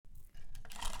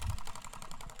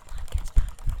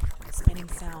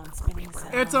sound, spinning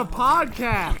sound. It's a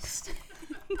podcast.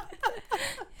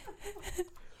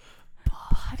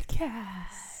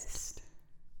 Podcast.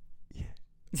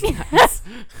 Yes.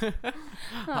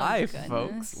 Hi, goodness.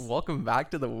 folks. Welcome back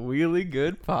to the Really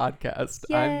Good Podcast.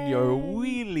 I'm your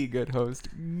really good host,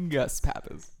 Gus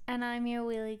Pappas. And I'm your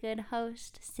really good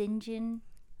host, Sinjin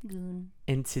Goon.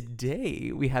 And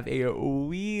today we have a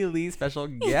really special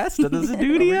guest in the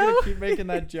studio. Are we gonna keep making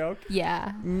that joke?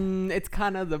 Yeah, It's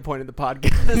kind of the point of the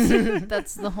podcast.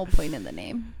 that's the whole point of the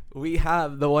name. We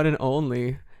have the one and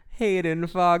only Hayden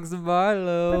Foxmusic.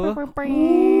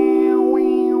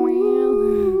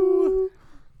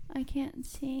 I can't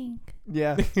sing.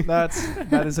 Yeah,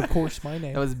 that is of course my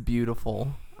name. That was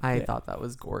beautiful. I Yeah. thought that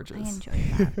was I gorgeous. enjoyed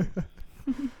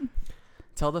that.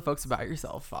 Tell the folks about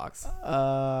yourself, Fox.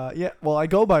 Yeah. Well, I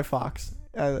go by Fox,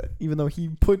 even though he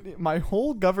put my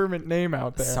whole government name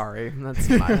out there. Sorry, that's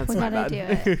my We my gotta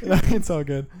bad. do it. It's all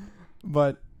good.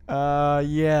 But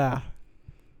yeah.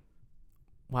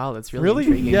 Wow, that's really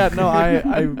intriguing. Yeah. No,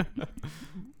 I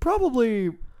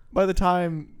probably by the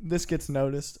time this gets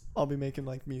noticed, I'll be making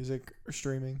like music or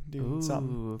streaming, doing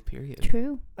something. Ooh, period.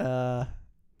 True.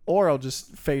 Or I'll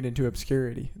just fade into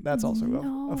obscurity. That's also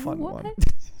a fun what? one.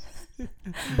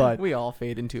 But We all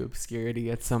fade into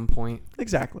obscurity at some point.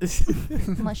 exactly.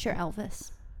 Unless you're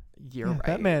Elvis. You're Yeah, right.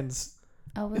 That man's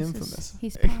Elvis Infamous.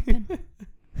 he's popping.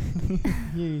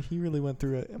 he really went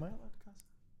through it. Am I allowed to cuss?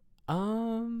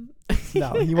 Um,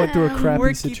 No, he went through a crappy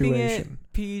we're keeping it situation.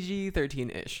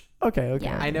 PG-13-ish. Okay.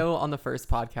 Yeah. I know on the first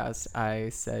podcast I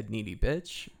said needy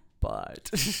bitch, but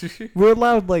We're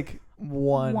allowed like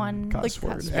one cuss like,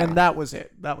 word, cuss and word. that was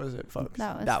it. That was it, folks.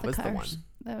 That was the curse. one.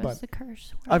 That was But the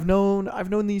curse. I've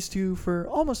known these two for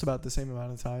almost about the same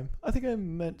amount of time. I think I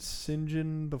met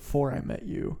Sinjin before I met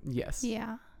you, Yes.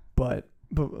 Yeah. but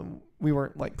we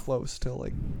weren't like close till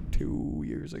like 2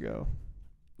 years ago,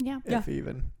 Yeah. if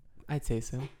even. I'd say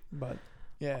so. But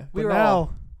yeah, We but were now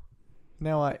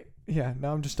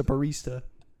I'm just a barista,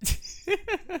 and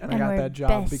I And got we're that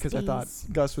job because I thought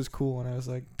besties. Gus was cool, and I was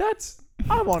like,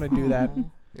 I want to do that. Aw,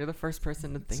 you're the first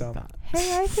person to think So- that.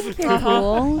 Hey, I think you're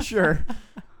cool. Sure,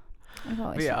 I've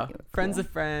always But yeah, thought you were friends cool. of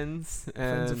friends. And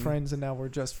friends of friends, and now we're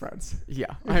just friends.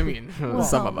 Yeah, I mean, Well,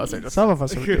 some of us are just. Some of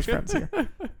us are just friends here.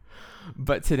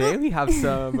 But today we have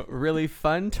some really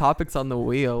fun topics on the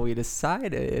wheel. We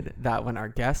decided that when our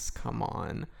guests come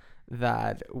on,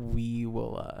 that we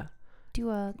will Do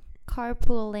a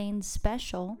carpool lane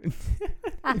special.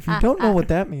 If you don't know what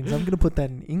that means, I'm gonna put that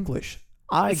in English.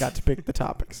 I got to pick the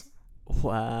topics.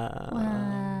 wow.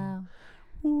 Wow.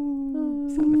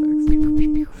 Ooh, sound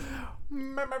effects.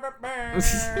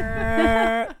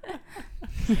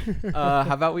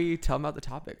 How about we tell them about the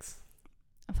topics?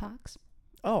 A fox.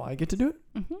 Oh, I get to do it?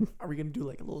 Hmm. Are we gonna do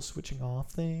like a little switching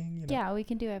off thing? You know? Yeah, we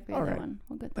can do every All other right. one.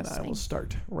 We'll get Then this I will thing.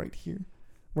 start right here.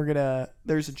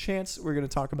 There's a chance we're gonna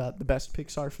talk about the best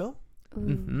Pixar film, Ooh,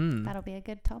 Mhm. that'll be a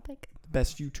good topic.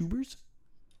 best YouTubers,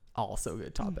 Also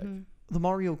good topic. Mhm. the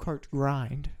Mario Kart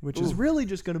grind, which is Ooh. really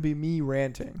just gonna be me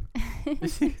ranting. We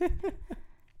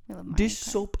love Mario Dish Kart.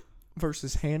 soap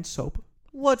versus hand soap.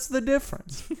 What's the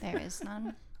difference? There is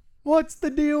none. What's the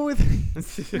deal with?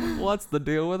 What's the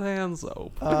deal with hand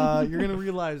soap? You're gonna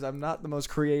realize I'm not the most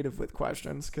creative with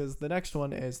questions because the next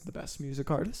one is the best music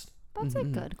artist, That's a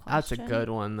Mhm. good question. That's a good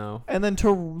one, though. and then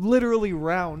to literally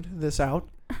round this out,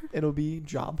 it'll be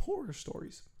job horror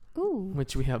stories. Ooh.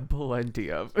 Which we have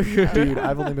plenty of. Dude,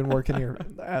 I've only been working here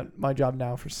at my job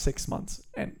now for 6 months,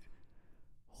 and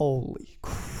holy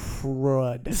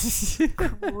crud! Nice.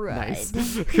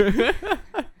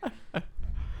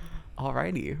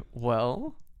 Alrighty.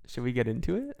 Well, should we get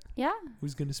into it? Yeah.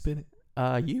 Who's gonna spin it?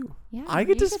 You. Yeah. I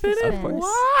get you to spin it. Of course.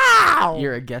 Wow!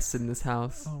 You're a guest in this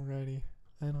house. Alrighty.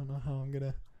 I don't know how I'm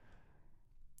gonna.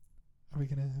 Are we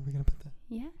gonna put that?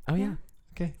 Yeah. Oh, yeah.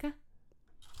 Okay.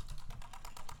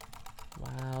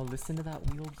 Wow, listen to that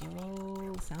wheel,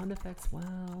 bro. Sound effects.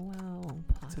 Wow.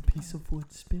 It's a piece of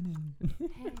wood spinning.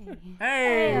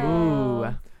 Hey. Hey.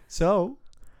 Ooh. So,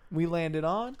 we landed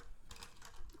on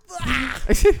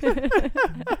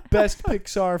best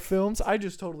Pixar films. I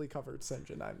just totally covered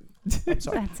Sinjin. I'm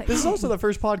sorry. That's This is okay. also the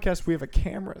first podcast we have a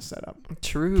camera set up.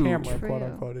 True. Camera, True. quote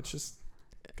unquote. It's just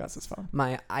Gus's phone.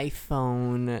 My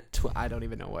iPhone. I don't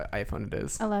even know what iPhone it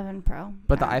is. 11 Pro.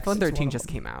 But the Max. iPhone It's 13 one of just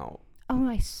them. came out. Oh,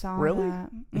 I saw Really? that.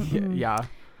 Yeah. Mm-mm. Yeah.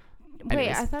 Wait,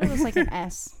 Anyways. I thought it was like an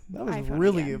S. That was iPhone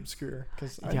really again. obscure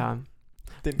because I Yeah.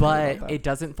 didn't know But about that. it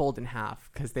doesn't fold in half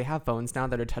because they have phones now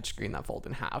that are touchscreen that fold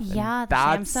in half. and Yeah, the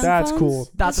that's Samsung That's phones? cool.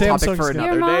 that's a topic Samsung's for gonna-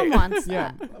 Your another mom day. wants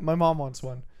Yeah, that. my mom wants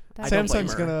one. That's I don't blame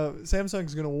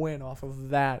Samsung's her. gonna win off of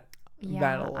that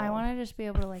Yeah, alone. I want to just be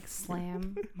able to like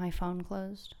slam my phone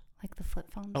closed, like the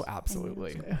flip phones. Oh,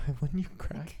 absolutely. When you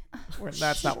cry.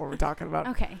 That's not what we're talking about.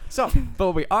 Okay. So, But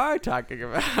what we are talking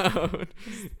about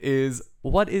is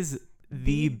what is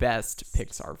the best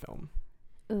Pixar film?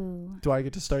 Ooh. do I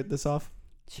get to start this off?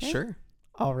 Sure.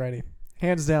 Alrighty.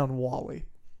 Hands down, Wall-E.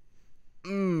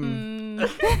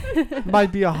 Mm.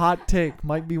 Might be a hot take.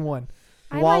 Might be one.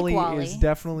 I like Wall-E Wall-E. is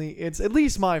definitely, it's at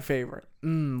least my favorite.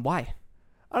 Why?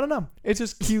 I don't know. It's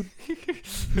just cute.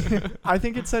 I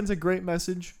think it sends a great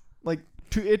message. Like,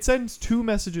 it sends two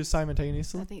messages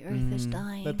simultaneously. That the earth is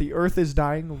dying. That the earth is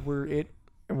dying.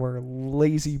 We're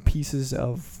lazy pieces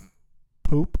of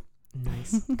poop.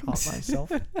 Nice. Caught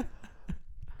myself.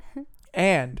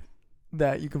 And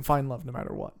that you can find love no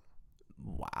matter what.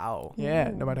 Wow. Yeah,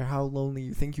 Ooh. no matter how lonely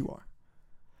you think you are.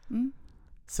 Mm?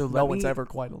 So No one's ever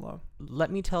quite alone. Let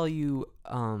me tell you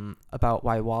about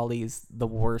why Wall-E is the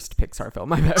worst Pixar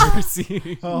film I've ever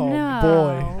seen. Oh,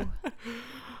 No. boy.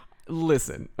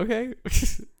 Listen, okay?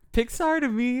 Pixar to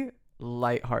me,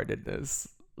 lightheartedness.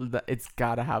 It's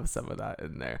gotta have some of that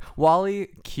in there. Wall-E,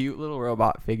 cute little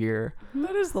robot figure.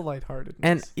 That is the lightheartedness.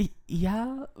 And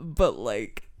yeah, but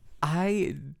like,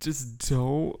 I just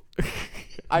don't.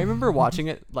 I remember watching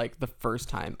it like the first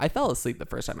time. I fell asleep the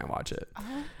first time I watched it.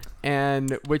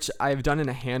 And which I've done in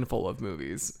a handful of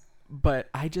movies. But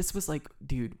I just was like,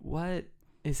 dude, what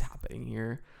is happening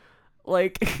here?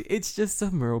 Like, it's just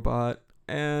some robot.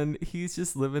 And he's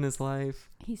just living his life.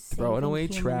 He's Throwing saving away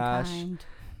trash. humankind.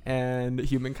 And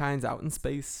humankind's out in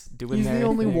space doing He's their the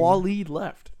only thing. Wall-E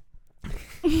left.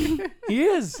 He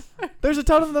is. There's a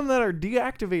ton of them that are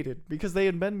deactivated because they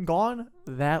had been gone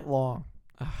that long.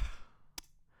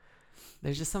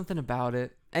 There's just something about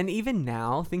it. And even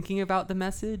now, thinking about the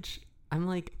message, I'm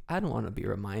like, I don't want to be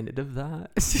reminded of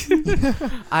that.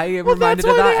 I am reminded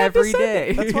of that every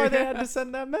day. That's why they had to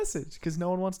send that message, because no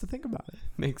one wants to think about it.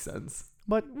 Makes sense.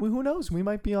 But who knows? We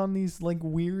might be on these like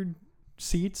weird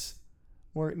seats.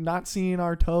 We're not seeing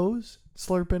our toes,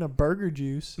 slurping a burger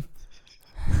juice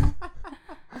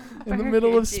in the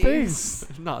middle of space.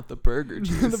 Not the burger The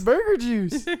juice. burger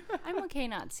juice. I'm okay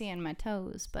not seeing my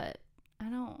toes, but I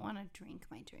don't want to drink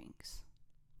my drinks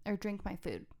or drink my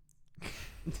food.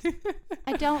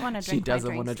 I don't want to drink. She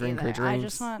doesn't want to drink her I drinks.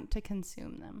 just want to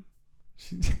consume them.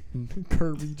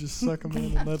 Kirby just suck them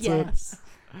in and that's it. Yes.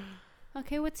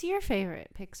 Okay, what's your favorite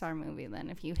Pixar movie then?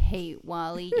 If you hate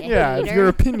Wall-E, you Yeah, if hater. your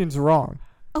opinion's wrong.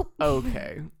 Oh.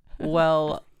 Okay.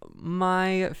 Well,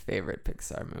 my favorite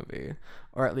Pixar movie,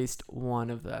 or at least one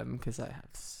of them, because I have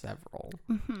several,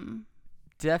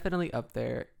 definitely up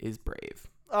there is Brave.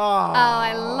 Oh,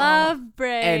 I love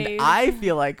Brave. And I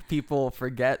feel like people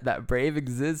forget that Brave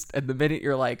exists, and the minute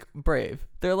you're like, Brave,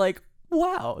 they're like,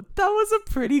 wow, that was a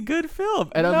pretty good film.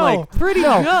 And I'm like, pretty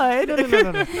good.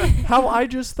 No. How I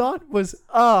just thought was,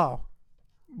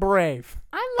 Brave.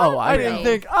 I love I Brave. didn't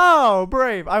think,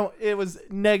 Brave. It was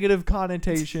negative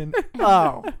connotation.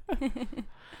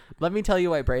 Let me tell you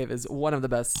why Brave is one of the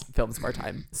best films of our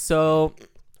time. So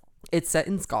it's set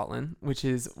in Scotland, which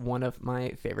is one of my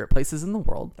favorite places in the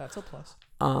world. That's a plus.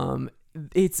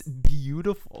 It's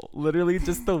beautiful. Literally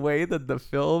just the way that the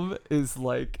film is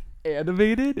like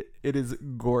animated, it is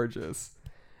gorgeous.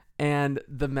 And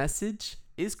the message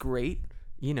is great.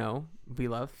 You know, we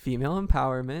love female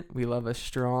empowerment. We love a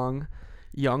strong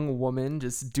young woman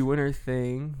just doing her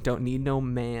thing. Don't need no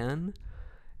man.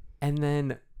 And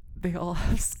then they all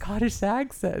have Scottish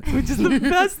accents, which is the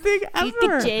best thing ever. You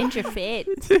could change your fit.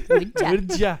 Good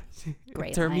job.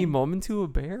 Great Turn me line. mom into a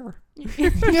bear.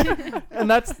 And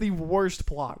that's the worst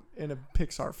plot in a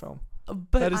Pixar film.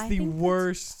 But That is I the think that's-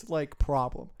 worst like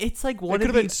problem. it's like It one could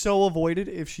of have been the so avoided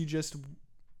if she just,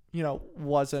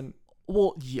 wasn't.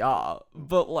 well, yeah,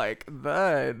 but like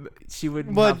then she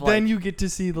would. But have, then like, you get to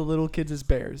see the little kids as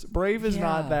bears. Brave is Yeah.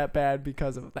 not that bad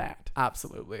because of that.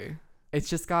 absolutely.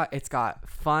 It's got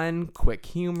fun, quick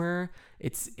humor.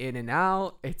 It's in and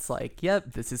out. It's like,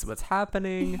 yep, this is what's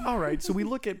happening. All right, so we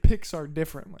look at Pixar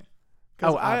differently.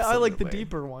 'Cause Oh, I like the absolutely.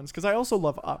 deeper ones because I also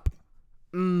love Up.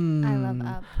 I love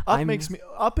Up.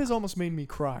 Up has almost made me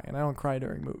cry, and I don't cry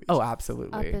during movies. Oh, Up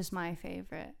absolutely. is my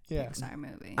favorite Yeah. Pixar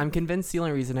movie. I'm convinced the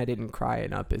only reason I didn't cry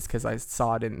in Up is because I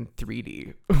saw it in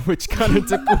 3D, which kind of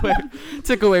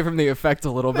took away from the effect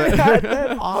a little They bit. had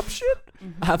that option.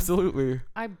 Absolutely.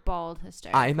 I bawled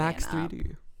hysterically. IMAX in Up,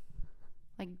 3D.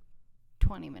 like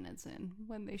 20 minutes in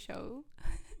when they show.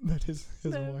 That is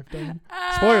his wife done.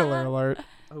 Spoiler alert.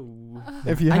 Oh.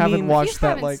 If you I haven't mean- watched If you that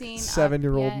haven't like seen Up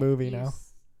 7-year-old yet, movie you now.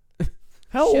 s-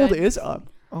 How old should. is Up?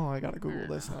 Oh, I gotta Google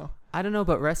this now. I don't know,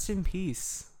 but rest in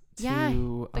peace. Yeah,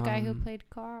 to, the guy who played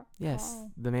Carl. Yes,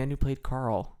 the man who played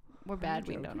Carl. we're bad.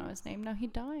 We don't know his name. No, he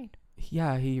died.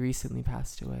 Yeah, he recently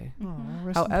passed away. Aw, Mhm.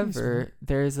 rest in peace, However, man.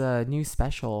 there's a new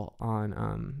special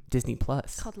on Disney Plus.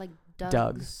 It's called like Doug.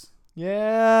 Doug's.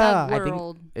 Yeah. Doug I think-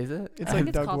 World. Is it? It's I like think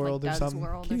it's Doug called World or like Doug's something.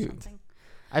 World Cute. or something.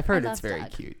 I've heard I it's love very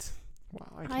Doug. cute. Wow,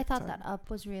 I can't thought tell. that Up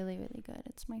was really, really good.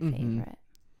 It's my Mhm. favorite.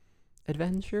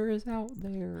 Adventure is out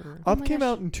there. Oh Up my came gosh.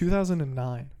 out in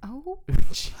 2009. Oh,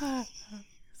 It's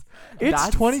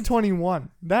That's- 2021.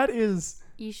 That is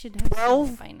you should have seen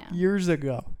 12 it by now. years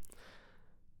ago.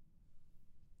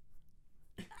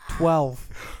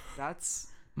 12. That's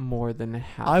more than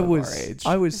half I of was our age.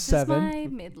 I was This 7.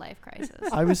 is my midlife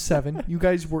crisis. I was 7. You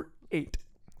guys were 8.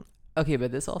 Okay,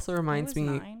 but this also I reminds was me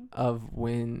 9, of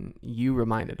when you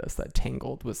reminded us that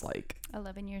Tangled was like,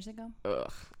 11 years ago.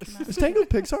 ugh. Came out. Is Tangled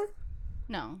Pixar?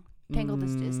 No, Tangled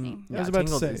is Disney. I was about to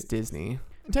Tangled say. is Disney.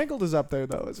 Tangled is up there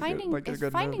though. It's Finding a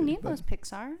good Finding movie, Nemo's but-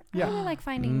 Pixar. Yeah. I really like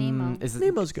Finding Nemo. Is it,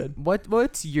 Nemo's good.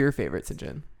 what's your favorite,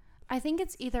 Sinjin? I think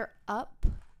it's either Up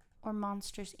or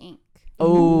Monsters Inc.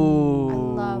 Oh, I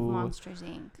love Monsters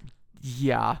Inc.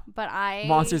 Yeah, But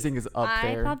Monsters Inc. is up I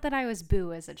there. thought that I was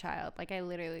Boo as a child. Like I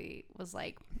literally was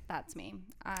like, "That's me.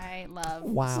 I love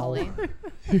Wow. Sully.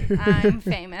 I'm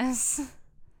famous."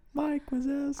 Mike was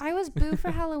ass. I was Boo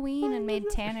for Halloween and made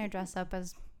Tanner dress up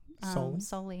as Sully?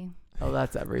 Sully. Oh,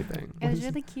 that's everything. It was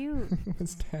really cute.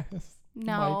 was Taz.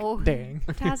 No, Mike, dang.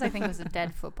 Taz I think was a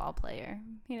dead football player.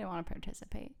 He didn't want to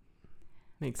participate.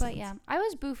 Makes But sense. yeah, I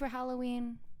was Boo for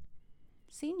Halloween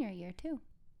senior year too.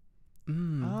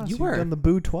 Ah, You so were. you've done the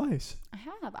Boo twice. I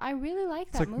have. I really like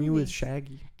It's that like movie. me with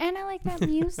Shaggy. And I like that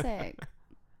music.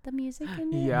 The music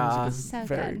in it. Yeah. Music is So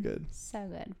very good. good. So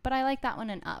good. But I like that one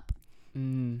in Up.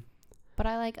 Mm. But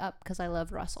I like Up because I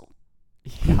love Russell.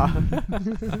 Yeah.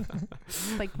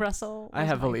 Like Russell. I was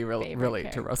heavily my favorite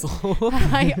relate to character. Russell.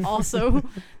 I also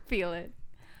feel it.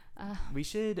 We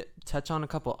should touch on a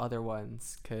couple other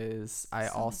ones because I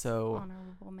Some also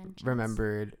honorable mentions.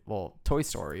 remembered, well, Toy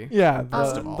Story. Yeah,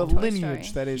 First the, of all, the Toy lineage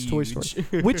Story. that is Toy Story.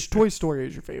 Huge. Which Toy Story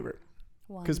is your favorite?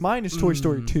 One. Because mine is Toy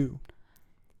Story Mm. 2.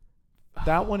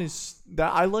 That one is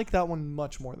that I like that one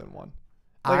much more than 1.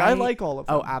 Like I like all of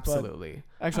them. Oh, but absolutely.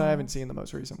 Actually, I Oh. haven't seen the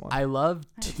most recent one. I love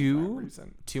I haven't two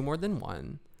recent. more than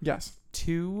 1. Yes.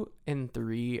 2 and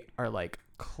 3 are like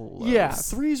close. Yeah,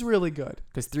 3's really good.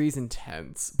 Because 3's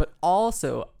intense. But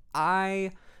also,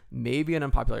 I, maybe an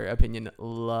unpopular opinion,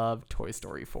 love Toy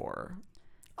Story 4.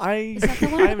 Is that the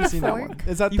one I with haven't the seen that fork? one.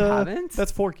 Is that You the haven't?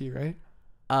 That's Forky, right?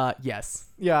 Yes.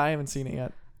 Yeah, I haven't seen it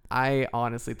yet. I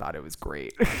honestly thought it was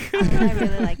great. I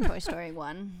really like Toy Story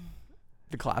 1.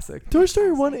 The classic. Toy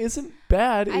Story 1 Classic. isn't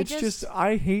bad. I It's just just-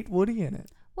 I hate Woody in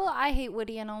it. Well, I hate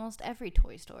Woody in almost every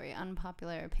Toy Story.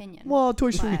 Unpopular opinion. Well,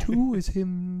 Toy Story But- 2 is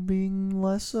him being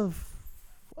less of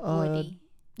Woody.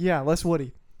 Yeah, less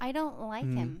Woody. I don't like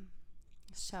Mm. him.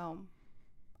 So,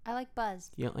 I like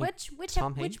Buzz. You don't like which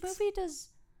Tom which Hanks? movie does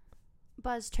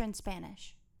Buzz turn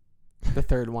Spanish? the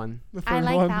third one. The I third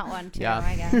like one, that one too. Yeah.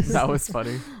 I guess. That was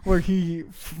funny. where he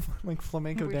like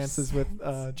flamenco Which dances with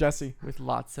sense? Jesse. With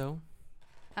Lotso.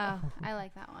 Oh, I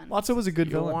like that one. Lotso was a good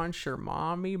You villain. want your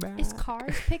mommy back? Is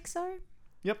Cars Pixar?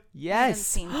 I haven't Yes.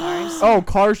 seen Cars. Oh,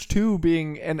 Cars 2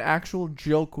 being an actual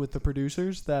joke with the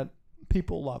producers that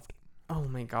people loved. Oh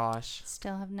my gosh.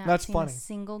 Still have not That's seen funny. a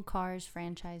single Cars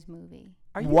franchise movie.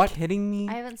 Are you What? kidding me?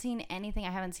 I haven't seen anything.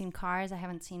 I haven't seen Cars. I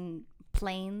haven't seen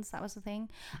Planes. That was the thing.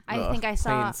 I Ugh, think I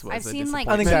saw. Planes was I've a seen like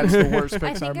I think disappointment. that's the worst I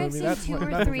Pixar think I've movie. seen That's 2 what-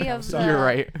 or that 3 kind of stuff. the You're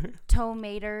right.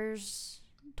 Tomaters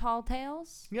Tall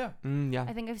Tales. Yeah. Yeah.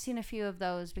 I think I've seen a few of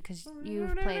those because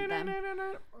you've played them.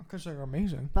 Because they're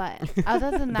amazing. But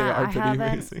other than They that, are I pretty haven't.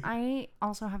 amazing. I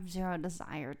also have zero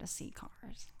desire to see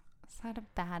Cars. Is that a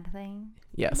bad thing?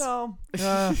 Yes. No.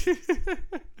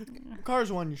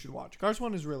 Cars 1 you should watch. Cars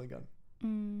 1 is really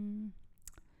good.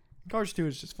 Cars 2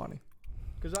 is just funny.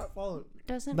 Because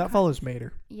Doesn't that follows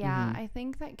Mater. Yeah, Mhm. I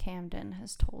think that Camden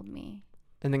has told me.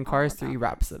 And then Cars All 3 about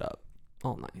wraps it up.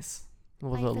 All nice.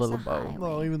 With Life a is little a bow. highway.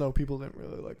 Well, even though people didn't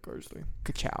really like Cars 3.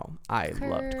 Ka-chow. I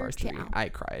loved Cars 3. Ka-chow. I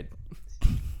cried.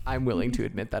 I'm willing to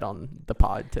admit that on the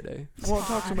pod today. Well, it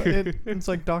talks about it. It's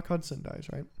like Doc Hudson dies,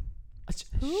 right?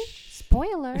 Who?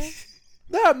 Spoiler.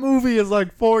 That movie is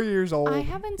like 4 years old. I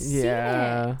haven't seen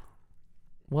Yeah. it.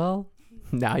 Well,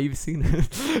 now you've seen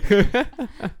it.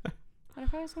 What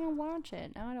if I was gonna watch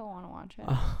it? Now I don't want to watch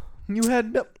it. You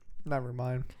had no. Never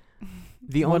mind.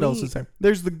 The What only else is there?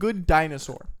 There's The Good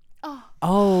Dinosaur.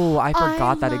 Oh, I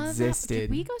forgot that love existed. Did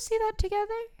we go see that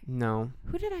together? No,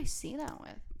 Who did I see that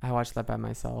with? I watched that by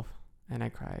myself and I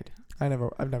cried.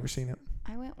 I've never seen it.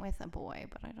 I went with a boy,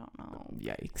 but I don't know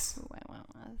Yikes. who I went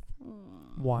with.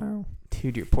 Wow.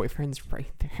 Dude, your boyfriend's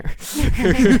right there.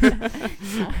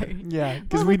 Sorry. Yeah,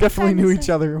 because Well, we like the definitely knew each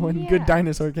dinosaur- other when Good yeah.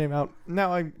 Dinosaur came out.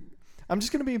 Now I'm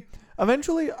just gonna be.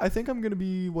 Eventually, I think I'm gonna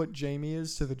be what Jamie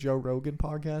is to the Joe Rogan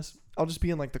podcast. I'll just be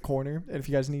in like the corner, and if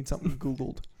you guys need something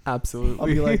Googled, Absolutely. I'll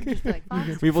be like, Just be like,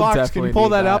 Fox. we will Fox, can definitely you pull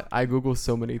need that up? I Google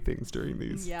so many things during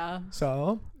these. Yeah.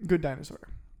 so Good Dinosaur.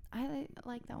 I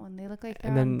like that one. They look like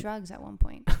And they're on then- drugs at one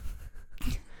point.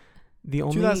 The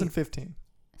only 2015.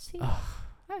 See? Ugh.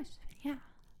 Yeah.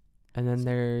 And then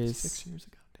there's 6 years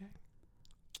ago. Dang.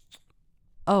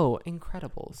 oh,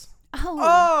 Incredibles. Oh,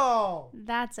 Oh,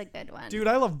 that's a good one. dude,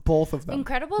 I love both of them.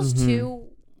 Incredibles Mhm. 2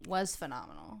 was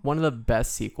phenomenal. One of the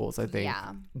best sequels I think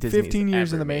Yeah. Disney's 15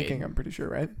 years in ever the made. making, I'm pretty sure,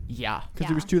 right? Yeah, Because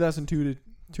Yeah. it was 2002 to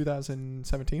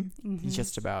 2017. Mhm.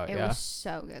 just about. It Yeah. was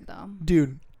so good though.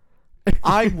 Dude,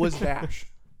 I was Dash.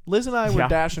 Liz and I were Yeah.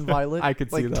 Dash and Violet. I could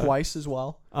see like that. twice as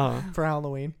well for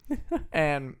Halloween.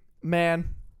 And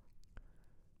man,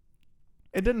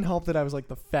 it didn't help that I was like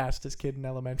the fastest kid in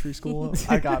elementary school.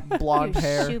 I got blonde You're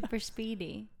hair, super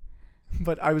speedy.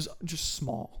 but I was just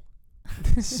small.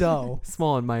 So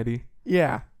Small and mighty.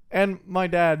 yeah, and my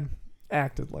dad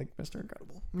acted like Mr.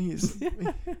 Incredible. He's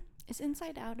Is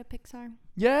Inside Out a Pixar?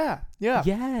 yeah. Yes.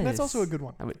 That's also a good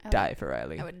one. I would I would- die for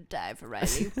Riley. I would die for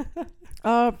Riley.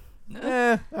 I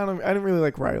didn't really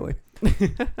like Riley.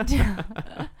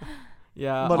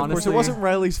 Yeah, But of honestly, course, it wasn't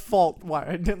Riley's fault why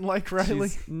I didn't like Riley.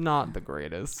 she's not the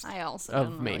greatest I also of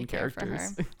didn't main really care for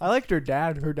characters. her. I liked her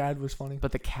dad. Her dad was funny.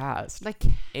 But the cast: Like,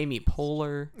 Amy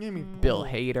Poehler, Amy, Bill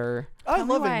Mm. Hader. I tell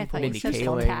me love why Amy I thought Poehler. you Mindy said the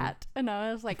Kaling. cat, and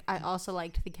I was like, I also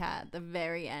liked the cat at the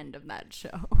very end of that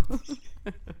show.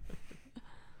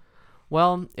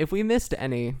 Well, if we missed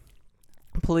any,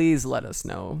 please let us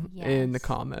know in the Yes.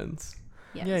 comments.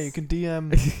 Yes. Yeah, you can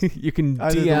DM You can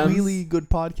either DM the Really Good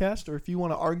Podcast, or if you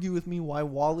want to argue with me why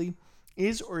Wally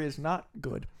is or is not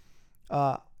good,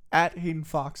 at Hayden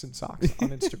Fox and Socks on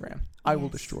Instagram. I will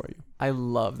Yes. destroy you. I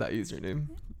love that username.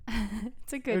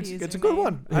 It's a good It's a good username.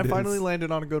 one. I It finally is.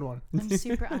 landed on a good one. I'm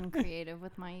super uncreative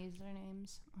with my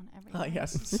usernames on everything.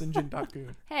 Yes,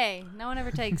 Sinjin.good. Hey, no one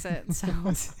ever takes it. So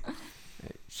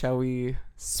Shall we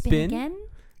spin spin? again.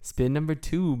 Spin number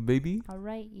 2, baby. All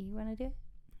right, you want to do it?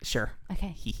 Sure.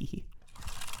 Okay.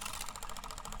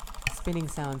 Spinning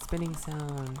sound, spinning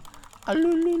sound.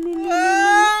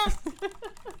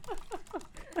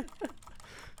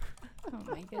 Oh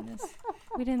my goodness.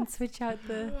 We didn't switch out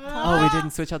the. Oh, we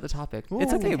didn't switch out the topic.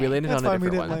 It's Ooh. okay. We Okay. landed That's on a fine. We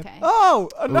different didn't one. land. Okay. Oh,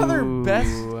 another Ooh.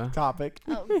 best topic.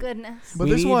 Oh goodness. But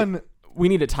We this need- one, We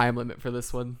need a time limit for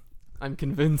this one. I'm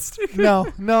convinced.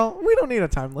 no, we don't need a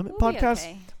time limit. We'll be Podcasts,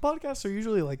 okay. podcasts are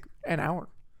usually like an hour.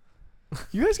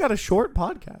 You guys got a short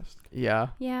podcast. Yeah.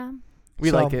 Yeah. We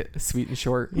So- like it sweet and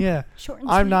short. Yeah, Short and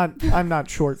I'm sweet. not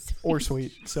short or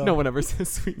sweet. So No one ever says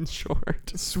sweet and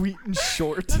short. sweet and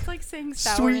short. That's like saying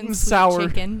sour Sweet and and sweet sour.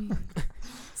 chicken.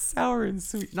 Sour and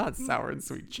sweet. Not sour and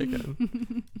sweet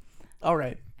chicken. All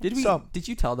right. Did we? So- Did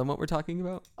you tell them what we're talking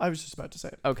about? I was just about to say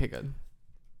it. Okay, good.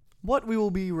 What we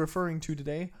will be referring to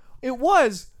today, it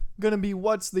was going to be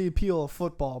what's the appeal of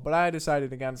football, but I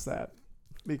decided against that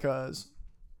because,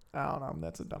 I don't know,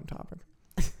 that's a dumb topic.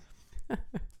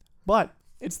 But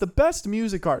it's the best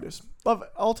music artist of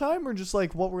all time, or just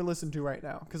like what we're listening to right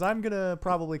now? Because I'm going to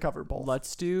probably cover both.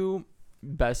 Let's do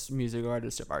best music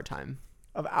artist of our time.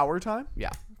 Of our time? Yeah.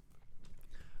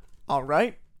 All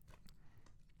right.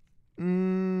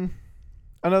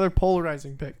 Another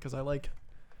polarizing pick because I like,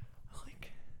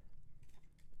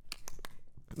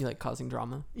 You like causing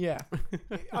drama? yeah.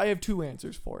 I have two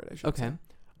answers for it, I should Okay. say.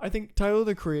 I think Tyler,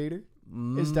 the Creator,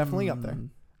 is definitely up there. Mm.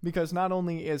 because not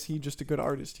only is he just a good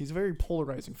artist, he's a very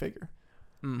polarizing figure.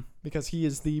 Mm. Because he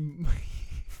is the...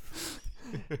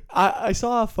 I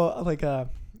saw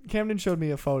Camden showed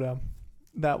me a photo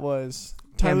that was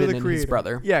Tyler Camden the and Creator. his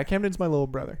brother. Yeah, Camden's my little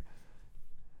brother.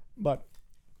 But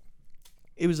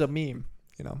it was a meme,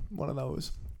 one of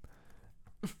those.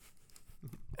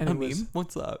 And A it was, meme?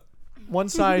 What's that? one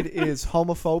side is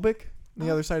homophobic, and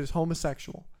the other side is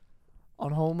homosexual.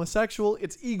 On homosexual,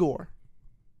 it's Igor.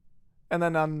 And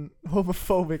then on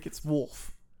homophobic, it's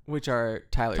Wolf. Which are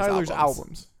Tyler's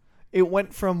albums. It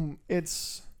went from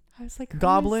its I was like,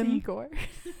 Goblin. who is Igor?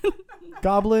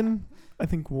 Goblin, I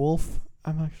think Wolf.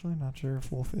 I'm actually not sure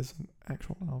if Wolf is an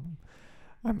actual album.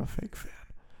 I'm a fake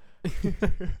fan.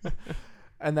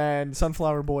 And then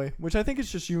Sunflower Boy, which I think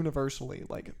is just universally,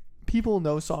 people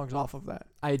know songs off of that.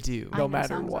 I do. No I know matter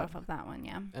songs what. off of that one,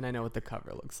 yeah. And I know what the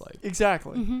cover looks like.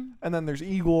 Exactly. Mm-hmm. And then there's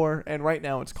Igor, and right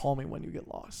now it's Call Me When You Get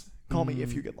Lost. Call Me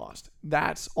If You Get Lost.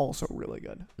 That's also really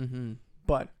good. Mm-hmm.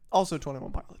 But Also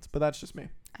 21 Pilots, but that's just me.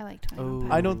 I like 21 Oh.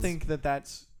 Pilots. I don't think that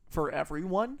that's for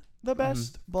everyone the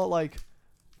best, but like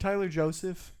Tyler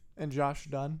Joseph and Josh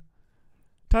Dunn.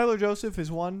 Tyler Joseph is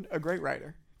a great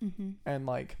writer Mm-hmm. and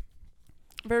like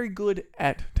very good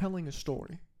at telling a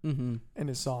story Mm-hmm. in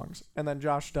his songs. And then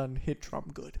Josh Dunn hit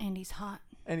drum good. And he's hot.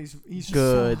 And he's just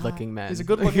Good so looking man. He's a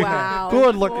good looking Wow. man.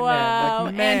 Good looking Wow. man.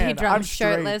 Like man, And he drums I'm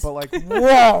straight, shirtless. but like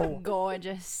whoa.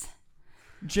 Gorgeous.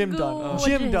 Jim Dunn. Gorgeous.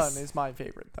 Jim Dunn is my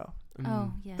favorite though.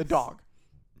 Oh, yes. The dog.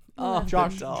 Oh,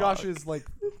 Josh. the dog. Josh is like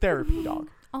therapy dog.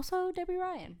 Also, Debbie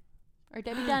Ryan. Or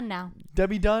Debbie Dunn now.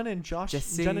 Debbie Dunn and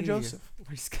Jesse. Jenna Joseph.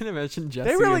 We're just gonna mention Jesse.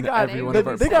 They really in got every it. one of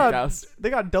our They got- podcasts. They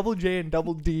got double J and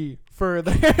double D for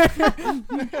their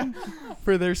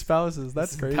for their spouses.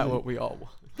 That's Isn't crazy. that what we all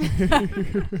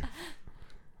want?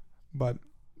 But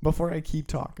before I keep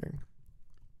talking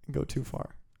and go too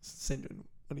far, Sinjin,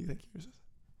 what do you think yours is?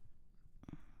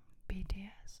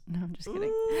 BTS. No, I'm just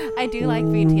kidding. I do like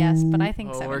BTS, but I think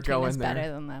Oh, we're 17 going is there.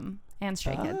 better than them. And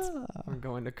Stray Kids. We're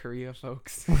going to Korea,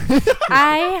 folks.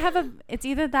 I have it's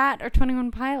either that or 21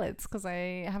 Pilots because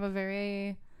I have a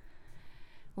very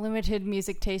limited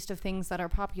music taste of things that are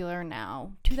popular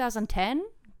now. 2010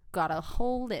 got a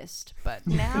whole list, but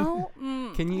now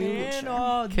Can you Man,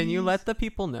 oh, can you these- let the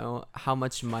people know how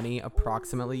much money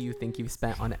approximately you think you've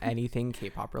spent on anything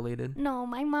K-pop related? No,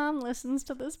 my mom listens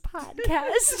to this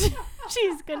podcast.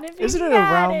 She's gonna be Isn't it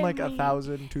mad around at like me.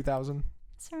 1,000, 2,000?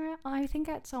 It's around, I think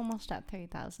it's almost at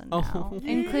 3,000 Oh, now,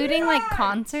 including like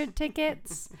concert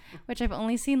tickets, which I've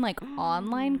only seen like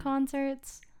online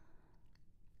concerts.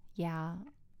 Yeah,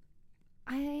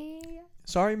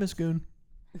 Sorry, Miss Goon.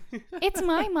 it's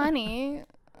my money.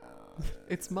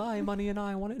 It's my money and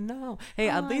I want it now. Hey,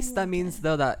 at I least that want means it.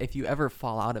 though that if you ever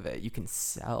fall out of it, you can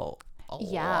sell a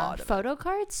Yeah, lot of photo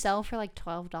cards sell for like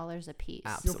 $12 a piece.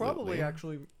 Absolutely. You'll probably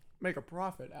actually make a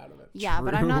profit out of it. Yeah,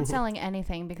 but I'm not True. selling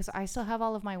anything because I still have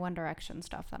all of my One Direction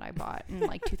stuff that I bought in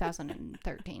like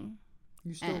 2013.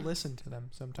 You still Eh. listen to them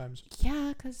sometimes.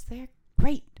 Yeah, because they're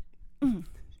great. Mm.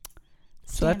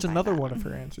 So that's Stand by another that. one of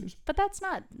her answers. But that's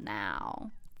not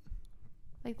now.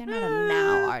 Like, they're not a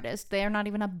now artist. They're not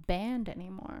even a band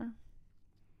anymore.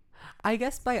 I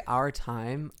guess by our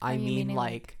time, I Are you mean meaning,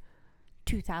 like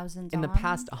 2000s in the on?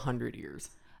 past 100 years.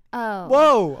 Oh.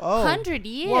 Whoa! Oh, 100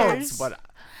 years? That's what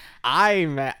I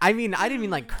meant. I mean, I didn't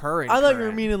mean like current. I thought you were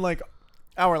current. meaning like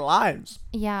our lives.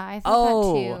 Yeah, I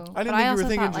Oh. thought that too. I didn't But think you were also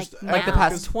thinking thought, just like, like the now.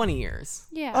 past 20 years.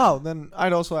 Yeah. Oh, then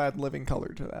I'd also add Living Color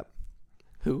to that.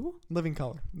 Who? Living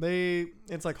Color.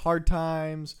 It's like Hard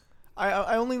Times.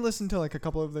 I only listened to like a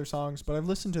couple of their songs, but I've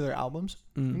listened to their albums.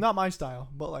 Mm. Not my style,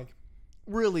 but like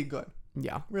really good.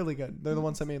 Yeah. Really good. They're the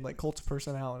ones that made like Cults of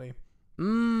Personality.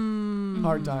 Mm.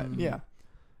 Hard Time. Yeah.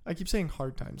 I keep saying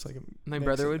Hard Times like My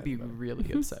brother would be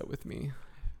really upset with me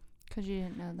Because you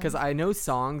didn't know that. because I know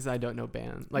songs, I don't know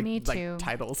band like Me too. like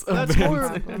titles. Of That's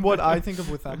bands. more what I think of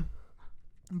with them.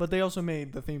 But they also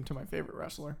made the theme to my favorite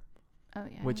wrestler, Oh,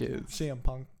 yeah. Which is CM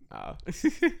Punk.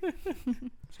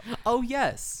 oh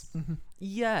yes, Mhm.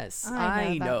 yes, I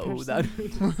I know know that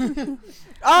that.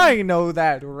 I know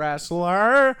that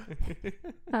wrestler.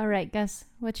 All right, Gus.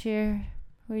 What's your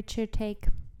take?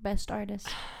 Best artist?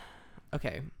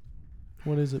 Okay,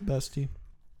 What is it, bestie?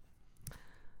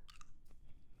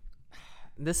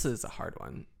 this is a hard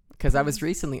one because I was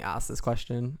recently asked this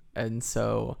question, and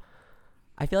so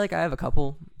I feel like I have a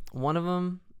couple. One of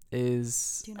them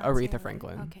is Do not say Aretha it.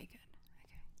 Franklin Okay, good.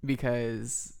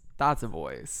 because that's a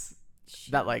voice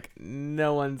that like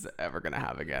no one's ever gonna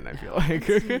have again. I feel like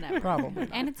It's never Probably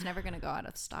and it's never gonna go out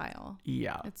of style.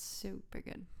 yeah. It's super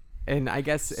good. And I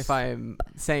guess if I'm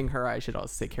saying her, I should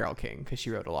also say Carole King because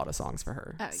she wrote a lot of songs for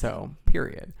her. Okay. So,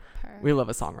 period. We love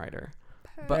a songwriter.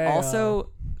 But Hey, also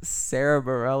Sarah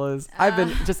Bareilles.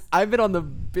 I've been on the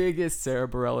biggest Sarah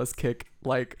Bareilles kick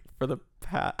like for the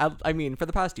past for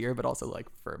the past year, but also like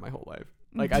for my whole life.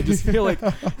 Like I just feel like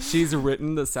she's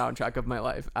written the soundtrack of my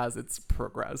life as it's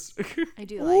progressed. I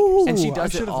do like her. And she I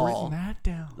does it should have all. written that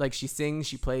down. Like she sings,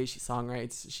 she plays, she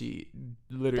songwrites, she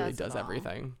literally Does it does all.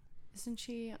 everything. Isn't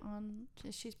she on?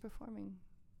 She's performing.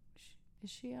 Is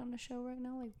she on a show right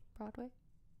now, like Broadway?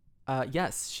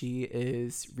 Yes, she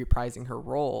is reprising her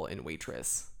role in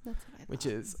Waitress, That's what I thought. which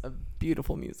is a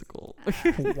beautiful musical.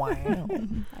 Wow.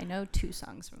 I know 2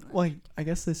 songs from that. Well, I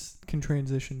guess this can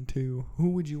transition to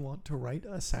who would you want to write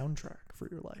a soundtrack for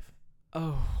your life?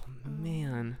 Oh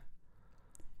man,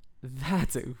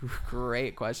 that's a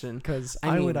great question. Because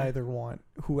I I would mean- either want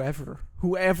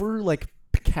whoever like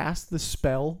cast the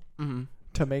spell Mm-hmm.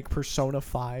 to make Persona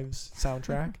 5's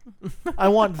soundtrack. I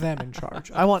want them in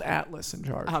charge. I want Atlas in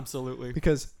charge Absolutely.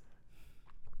 because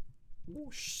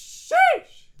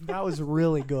sheesh, That was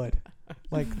really good.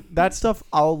 Like, that stuff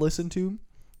I'll listen to.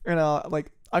 And, like,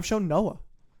 I've shown Noah.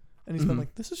 And he's been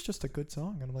like, this is just a good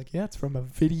song. And I'm like, yeah, it's from a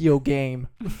video game.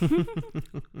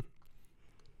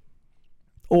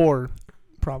 Or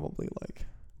probably, like...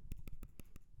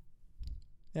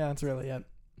 Yeah, that's really it.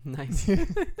 Nice.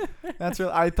 That's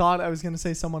really... I thought I was going to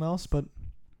say someone else, but...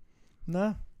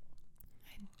 Nah.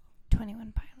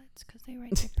 21 Pilots, because they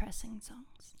write depressing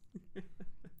songs.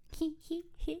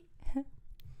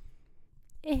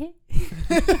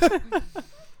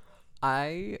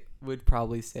 I would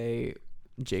probably say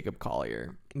Jacob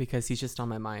Collier because he's just on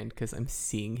my mind because I'm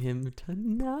seeing him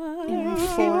tonight. In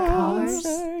for Colors?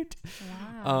 concert.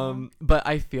 Wow. But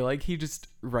I feel like he just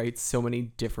writes so many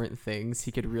different things.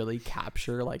 He could really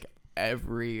capture like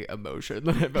every emotion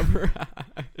that I've ever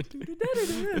had.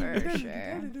 For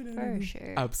sure. For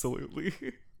sure. Absolutely.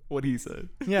 What he said.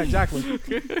 Yeah, exactly.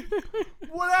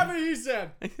 Whatever he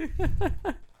said.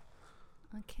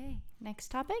 Okay, next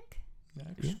topic.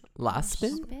 Next. Yeah. Last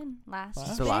spin. Last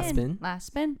Last spin. Last spin. Last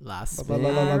spin. Last Ba- spin. ba-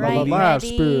 ba- ba- ba- Alright, last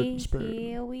ready? spin.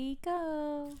 Here we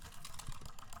go.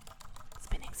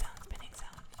 Spinning sound. Spinning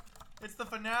sound. It's the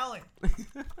finale.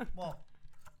 Well.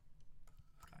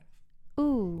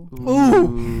 Ooh.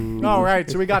 Ooh. All right,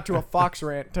 so we got to a Fox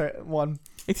rant one.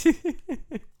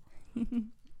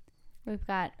 We've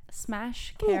got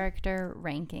Smash character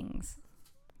rankings.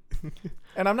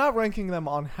 And I'm not ranking them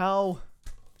on how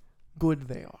good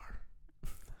they are.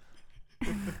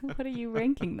 What are you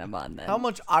ranking them on then? How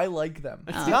much I like them.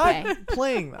 Oh, Not okay.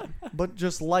 playing them, but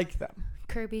just like them.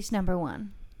 Kirby's number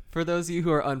 1. For those of you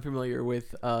who are unfamiliar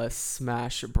with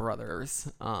Smash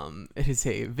Brothers, it is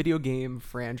a video game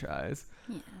franchise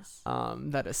Yes.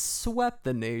 that has swept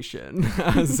the nation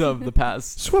as of the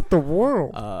past Swept the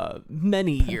world.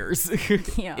 many years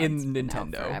Yeah, in it's been out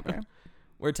Nintendo. forever.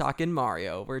 We're talking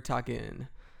Mario. We're talking.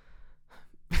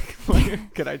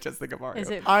 Could I just think of Mario? Is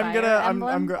it I'm Fire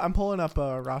Emblem? I'm pulling up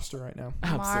a roster right now.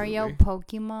 Mario, Absolutely.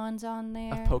 Pokemon's on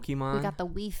there. A Pokemon. We got the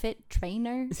Wii Fit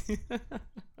trainer.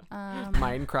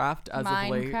 Minecraft as of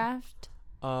late.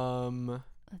 Minecraft.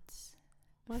 Let's.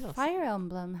 What else? Fire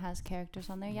Emblem has characters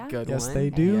on there. Yeah. Good Yes, one. they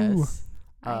do. Yes.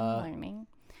 I'm learning.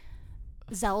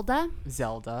 Zelda.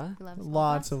 Zelda. We love Zelda.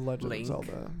 Lots of Legend Link. of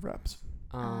Zelda reps.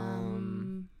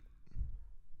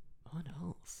 What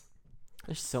else?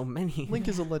 There's so many. Link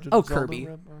is a Legend Oh, of Zelda Kirby.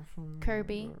 rep.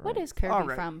 Kirby. What is Kirby All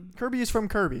right. from? Kirby is from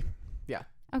Kirby.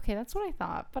 Okay, that's what I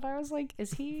thought. But I was like,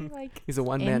 is he like He's a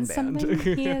one-man in band. something?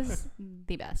 He is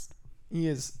the best.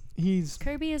 He's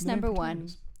Kirby is the number main 1.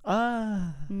 protagonist.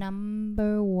 Ah,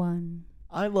 Number 1.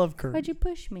 I love Kirby. Why'd you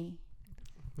push me?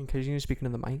 Because you're speaking to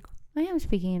the mic I am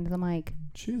speaking into the mic.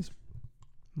 She is.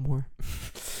 more.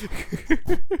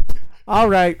 All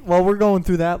right. Well, we're going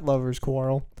through that lovers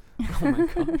quarrel. Oh my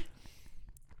gosh.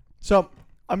 So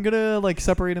I'm gonna like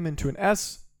separate them into an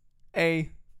S,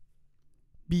 A,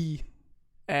 B,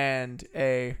 and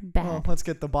a. Bad. Well, let's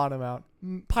get the bottom out.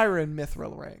 Pyra and Mithra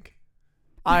rank.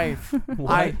 I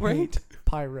What? hate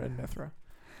Pyra and Mithra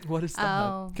What is that?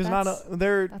 Oh, because that's-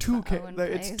 they're that's two. what Owen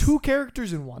It's plays. two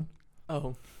characters in one.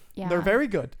 Oh. yeah. They're very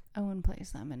good. Owen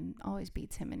plays them and always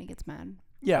beats him, and he gets mad.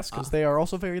 Yes, because they are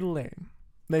also very lame.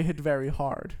 They hit very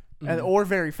hard or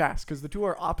very fast because the two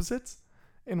are opposites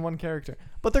in one character.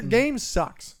 But their game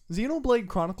sucks. Xenoblade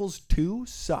Chronicles 2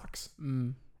 sucks.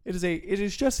 It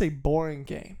is just a boring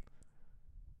game.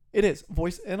 It is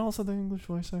voice, and also the English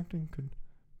voice acting could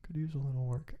use a little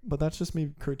work. But that's just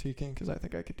me critiquing because I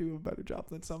think I could do a better job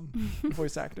than some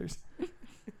voice actors.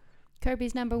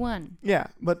 Kirby's number 1. Yeah,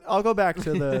 but I'll go back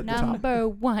to the top. Number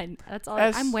 1. That's all.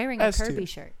 S- I'm wearing a S tier. Kirby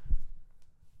shirt.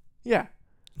 Yeah,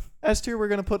 S tier. We're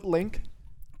gonna put Link,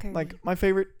 Kirby. like my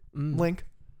favorite Link,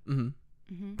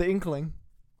 Mm-hmm. the Inkling,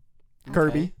 Okay.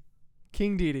 Kirby,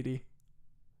 King Dedede.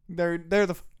 They're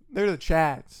the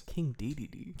Chads. King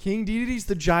DDD. King Dedede's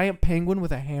the giant penguin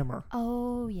with a hammer.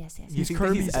 Oh yes, yes. You He's think that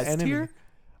Kirby's he's S enemy. tier?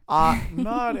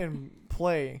 Not in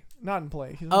play. Not in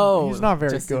play. Oh, he's not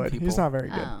very just in good. He's people. not very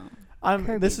good. Oh, This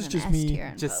Kirby's is an just S me tier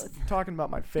in just both. talking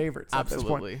about my favorites at this point.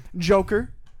 Absolutely.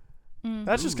 Joker. Mm.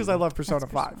 That's just because I love Persona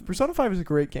That's 5. Persona. Persona 5 is a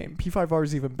great game. P5R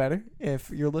is even better.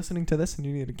 If you're listening to this and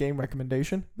you need a game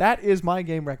recommendation, that is my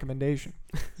game recommendation.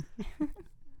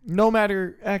 No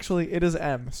matter, actually, it is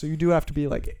M, so you do have to be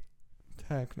like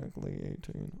technically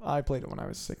 18. I played it when I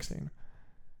was 16.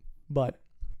 But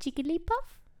Jigglypuff.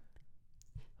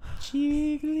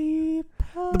 the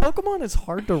Pokemon is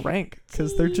hard to rank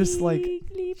because they're just like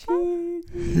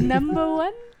Jigglypuff. Number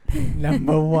 1.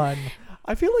 number 1.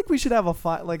 I feel like we should have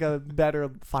a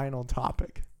better final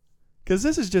topic because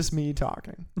this is just me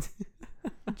talking.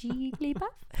 Jigglypuff.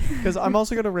 Because I'm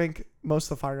also gonna rank most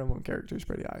of the Fire Emblem characters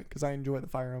pretty high because I enjoy the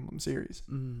Fire Emblem series.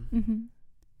 Mm-hmm.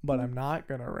 But I'm not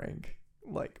gonna rank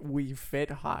like Wii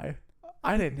Fit high.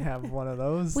 I didn't have one of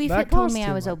those. Wii That Fit told cost me too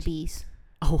I was much. obese.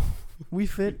 Oh, Wii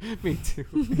Fit. me too.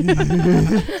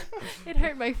 It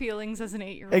hurt my feelings as an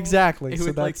 8-year-old. Exactly. It So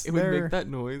would like that's it would their- make that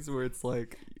noise where it's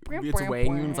like Brum, it's brum,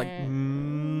 weighing you and it's like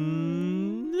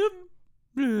and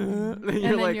And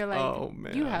you're then you're like, oh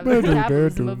man, you have the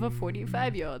metabolism of a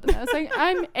 45-year-old. And I was like,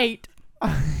 I'm 8.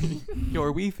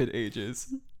 your Wii Fit age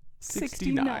is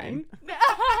 69.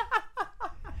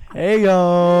 Hey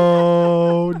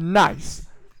yo, nice.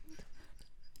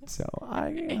 So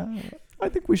I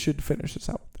think we should finish this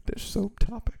out with the dish soap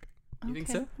topic. You think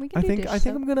so? We can I do think dish I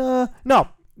think soap. I'm gonna no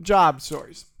job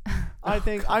stories. I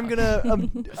think I'm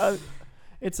gonna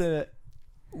it's a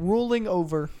ruling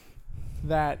over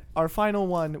that our final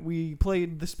one we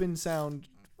played the spin sound.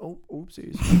 Oh,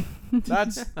 oopsies.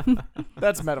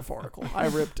 That's metaphorical. I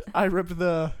ripped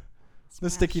the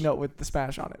sticky Smash. note with the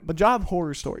smash on it. But job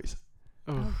horror stories.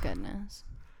 Oh, goodness.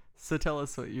 So tell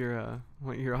us what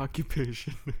your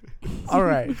occupation is. All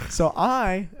right. So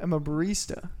I am a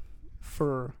barista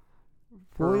for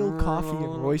Royal Coffee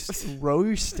and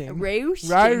Roasting.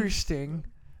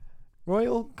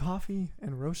 Royal Coffee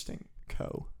and Roasting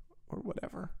Co. or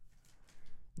whatever.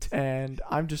 And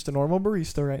I'm just a normal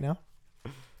barista right now.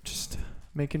 Just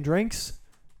making drinks,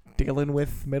 dealing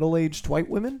with middle-aged white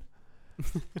women,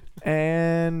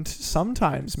 and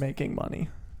sometimes making money.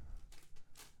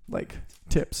 Like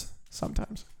tips,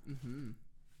 sometimes. Mm-hmm.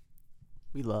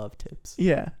 We love tips.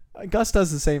 Yeah. Gus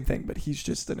does the same thing, but he's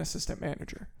just an assistant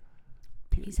manager.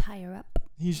 He's higher up.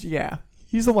 He's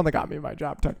the one that got me my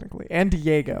job technically. And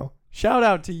Diego. Shout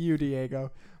out to you,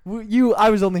 Diego. I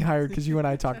was only hired because you and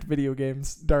I talked video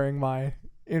games during my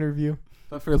interview.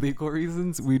 But for legal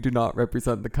reasons, we do not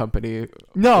represent the company.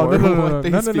 No, or no. what they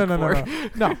No, speak for.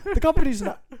 No, the company's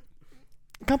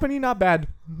not bad.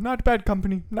 Not bad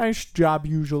company. Nice job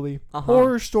usually. Uh-huh.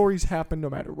 Horror stories happen no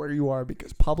matter where you are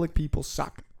because public people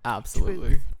suck.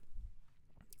 Absolutely.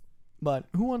 But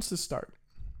who wants to start?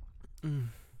 Mm.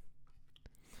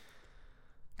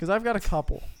 Because I've got a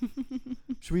couple.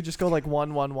 Should we just go like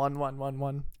one?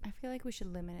 I feel like we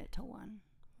should limit it to one.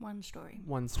 One story.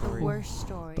 One The story. worst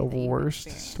story. The that you've worst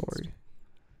experienced. story.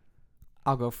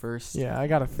 I'll go first. Yeah, I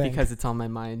gotta think. Because it's on my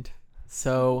mind.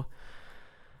 So,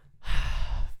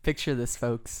 picture this,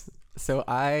 folks. So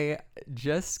I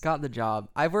just got the job.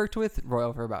 I've worked with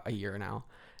Royal for about a year now,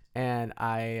 and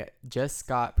I just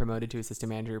got promoted to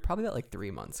assistant manager probably about like 3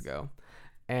 months ago.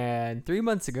 And 3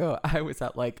 months ago, I was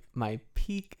at like my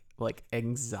peak like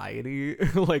anxiety,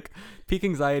 like peak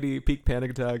anxiety, peak panic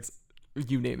attacks,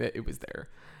 you name it, it was there.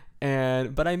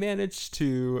 But I managed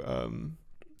to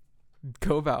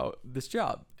go about this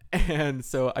job. And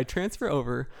so I transfer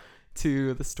over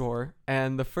to the store,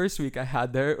 and the first week I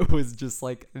had there was just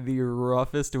like the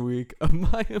roughest week of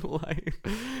my life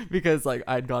because like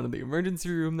I'd gone to the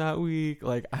emergency room that week.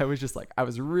 Like I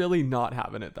was really not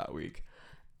having it that week.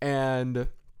 And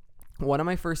one of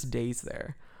my first days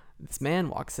there, this man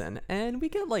walks in, and we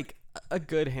get like a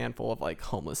good handful of like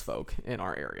homeless folk in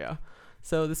our area.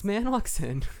 So this man walks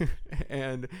in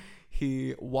and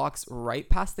he walks right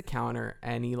past the counter,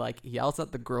 and he like yells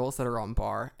at the girls that are on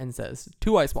bar and says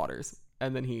 2 ice waters.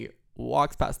 And then he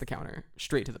walks past the counter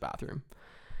straight to the bathroom.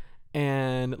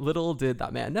 And little did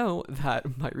that man know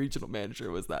that my regional manager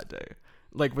was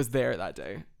there that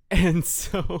day. And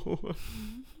so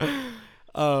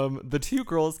the 2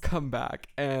 girls come back,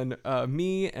 and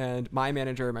me and my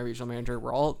manager, my regional manager,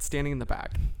 we're all standing in the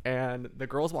back. And the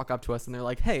girls walk up to us and they're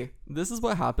like, hey, this is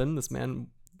what happened. This man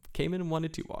came in and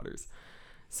wanted 2 waters.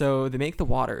 So they make the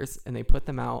waters and they put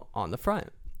them out on the front.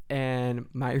 And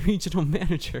my regional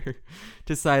manager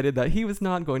decided that he was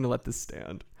not going to let this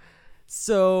stand.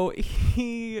 So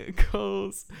he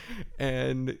goes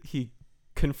and he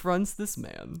confronts this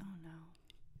man. Oh, no.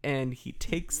 And he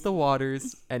takes the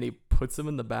waters and he puts them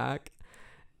in the back.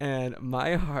 And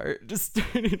my heart just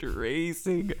started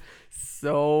racing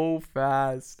so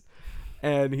fast.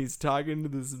 And he's talking to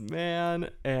this man.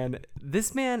 And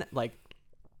this man, like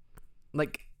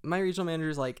my regional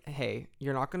manager's like, hey,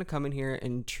 you're not going to come in here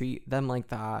and treat them like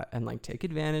that and like take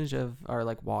advantage of our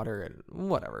like water and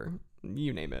whatever,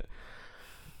 you name it.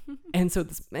 And so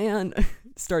this man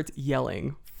starts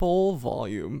yelling full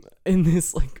volume in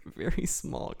this like very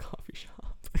small coffee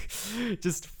shop,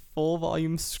 just full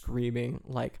volume screaming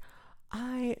like,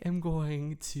 I am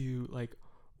going to like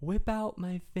whip out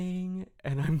my thing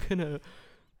and I'm going to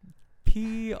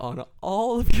pee on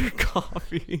all of your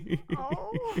coffee.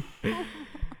 Oh.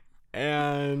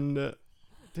 And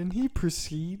Didn't he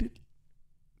proceed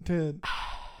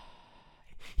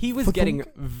He was getting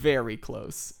very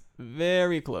close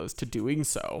to doing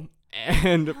so.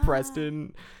 And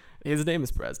Preston, his name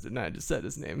is Preston. I just said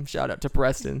his name. Shout out to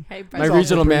Preston. Hey, My Preston.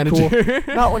 regional manager.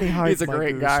 Cool. Not when he hides. He's a my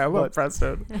great goose, guy. I love but-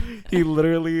 Preston. He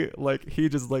literally, he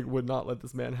just, would not let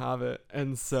this man have it.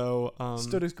 And so,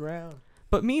 stood his ground.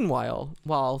 but meanwhile,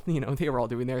 while, they were all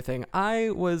doing their thing,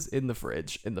 I was in the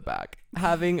fridge in the back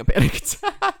having a panic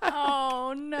attack.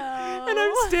 Oh, no. And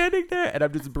I'm standing there and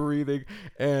I'm just breathing.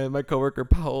 And my coworker,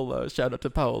 Paola, shout out to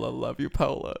Paola. Love you,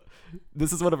 Paola.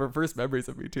 This is one of her first memories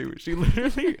of me, too. She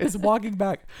literally is walking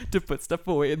back to put stuff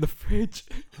away in the fridge.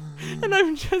 And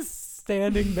I'm just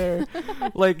standing there,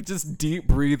 just deep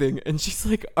breathing. And she's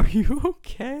like, "Are you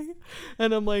okay?"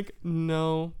 And I'm like,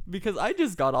 "No," because I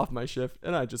just got off my shift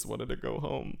and I just wanted to go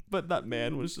home. But that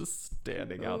man was just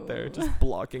standing out there, just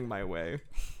blocking my way.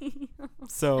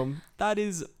 So that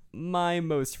is my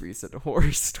most recent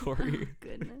horror story. Oh,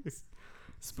 goodness.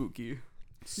 Spooky.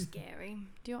 Scary.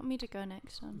 Do you want me to go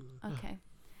next one? Okay.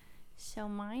 So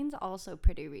mine's also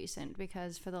pretty recent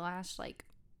because for the last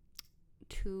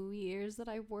 2 years that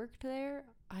I've worked there,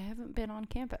 I haven't been on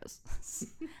campus.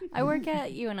 I work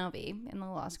at UNLV in the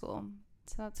law school,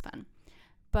 so that's fun.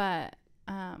 But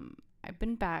I've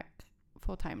been back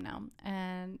full time now,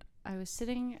 and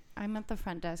I'm at the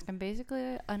front desk. I'm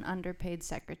basically an underpaid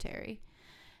secretary.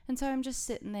 And so I'm just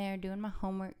sitting there doing my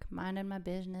homework, minding my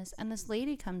business. And this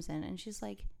lady comes in and she's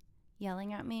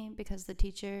yelling at me because the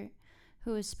teacher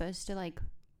who was supposed to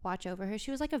watch over her, she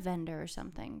was a vendor or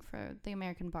something for the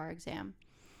American bar exam.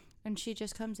 And she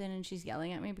just comes in and she's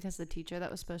yelling at me because the teacher that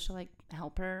was supposed to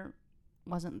help her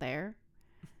wasn't there.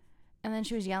 And then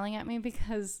she was yelling at me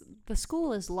because the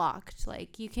school is locked.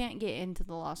 You can't get into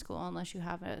the law school unless you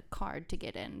have a card to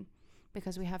get in,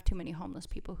 because we have too many homeless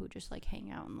people who just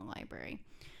hang out in the library.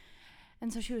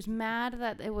 And so she was mad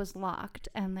that it was locked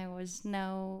and there was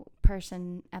no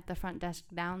person at the front desk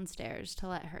downstairs to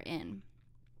let her in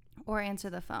or answer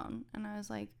the phone. And I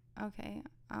was like, okay,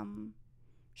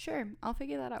 sure, I'll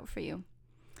figure that out for you.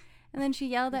 And then she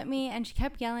yelled at me, and she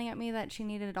kept yelling at me that she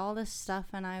needed all this stuff.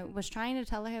 And I was trying to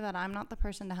tell her that I'm not the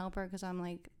person to help her, because I'm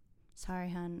like,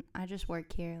 sorry, hun, I just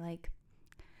work here. I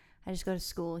just go to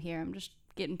school here. I'm just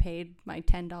getting paid my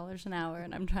 $10 an hour,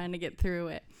 and I'm trying to get through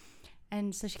it.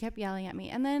 And so she kept yelling at me.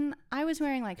 And then I was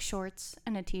wearing shorts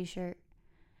and a t-shirt.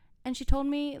 And she told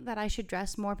me that I should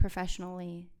dress more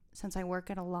professionally since I work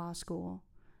at a law school.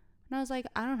 And I was like,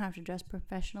 I don't have to dress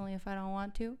professionally if I don't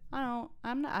want to. I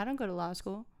don't go to law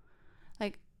school.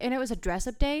 And it was a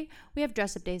dress-up day. We have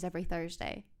dress-up days every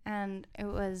Thursday. And it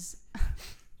was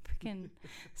freaking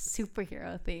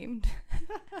superhero themed.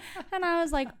 And I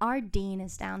was like, our dean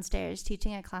is downstairs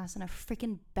teaching a class in a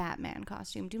freaking Batman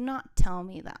costume. Do not tell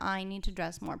me that I need to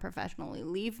dress more professionally.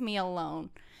 Leave me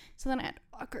alone. So then I had to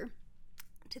walk her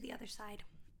to the other side.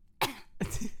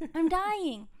 I'm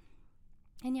dying.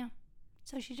 And yeah,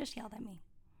 so she just yelled at me.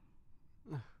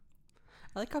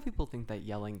 I like how people think that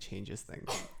yelling changes things.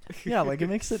 Yeah, it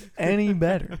makes it any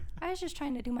better. I was just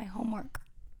trying to do my homework.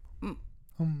 I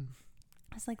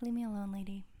was like, leave me alone,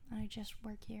 lady. I just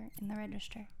work here in the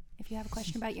register. If you have a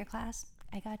question about your class,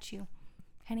 I got you.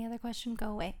 Any other question,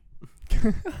 go away.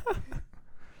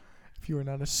 If you are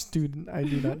not a student, I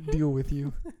do not deal with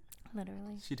you.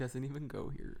 Literally. She doesn't even go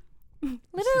here.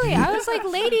 Literally, I was like,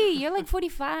 lady, you're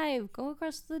 45. Go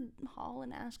across the hall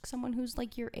and ask someone who's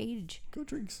your age. Go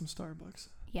drink some Starbucks.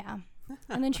 Yeah.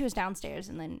 And then she was downstairs,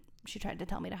 and then she tried to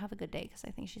tell me to have a good day because I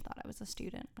think she thought I was a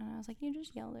student. And I was like, you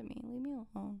just yelled at me. Leave me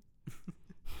alone.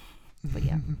 But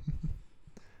yeah.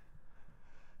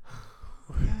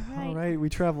 All right, we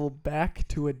travel back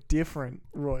to a different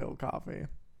Royal Coffee.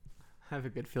 I have a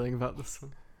good feeling about this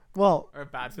one. Well, Or a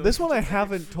bad feeling. this one I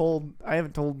haven't told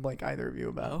either of you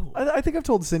about. Oh. I think I've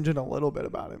told Sinjin a little bit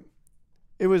about it.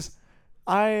 It was,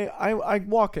 I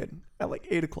walk in at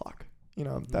 8 o'clock.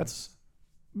 That's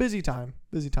busy time.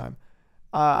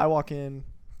 I walk in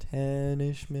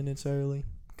 10-ish minutes early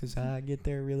because I get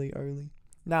there really early.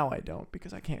 Now I don't,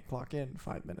 because I can't clock in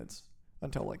 5 minutes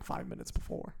until 5 minutes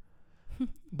before.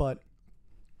 But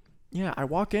yeah, I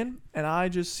walk in and I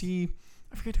just see,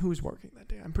 I forget who was working that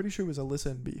day. I'm pretty sure it was Alyssa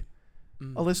and B.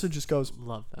 Alyssa just goes,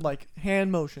 love that.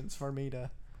 Hand motions for me to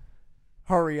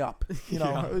hurry up.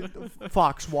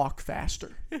 Fox, walk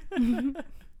faster.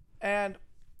 And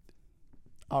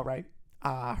all right,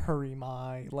 I hurry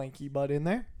my lanky butt in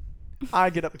there.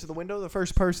 I get up to the window. The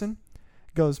first person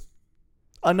goes,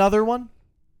 another one?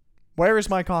 Where is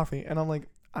my coffee? And I'm like,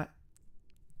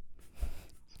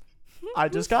 I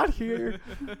just got here.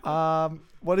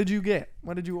 What did you get?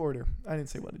 What did you order? I didn't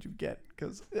say what did you get,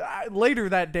 because later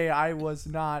that day I was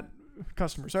not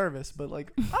customer service, but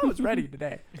like I was ready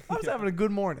today. I was having a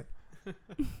good morning,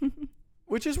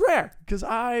 which is rare because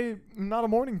I'm not a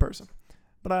morning person.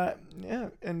 But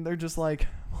and they're just like,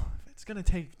 well, it's gonna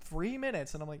take 3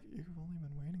 minutes, and I'm like, you've only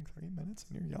been waiting 3 minutes,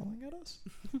 and you're yelling at us?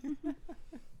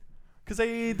 Because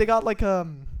they got like what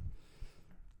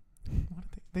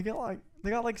did they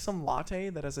got like some latte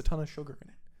that has a ton of sugar in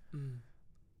it.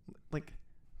 Like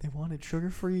they wanted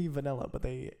sugar-free vanilla, but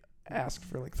they asked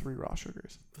for like 3 raw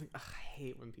sugars. I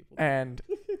hate when people. And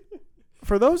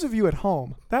for those of you at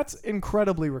home, that's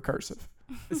incredibly recursive.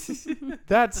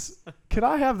 Can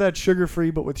I have that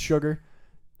sugar-free but with sugar?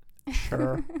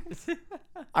 Sure.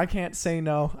 I can't say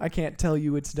no. I can't tell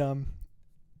you it's dumb.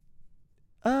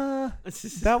 I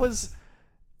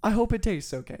hope it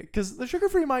tastes okay, because the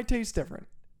sugar-free might taste different.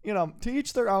 You know, to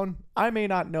each their own. I may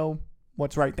not know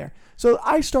what's right there. So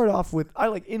I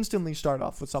instantly start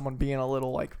off with someone being a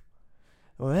little like,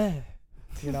 "Weh,"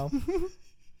 you know.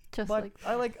 Just but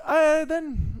like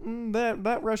then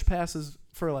that rush passes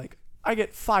for like, I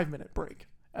get 5-minute break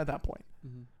at that point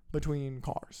between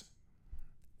cars.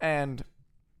 And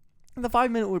the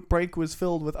 5-minute break was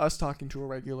filled with us talking to a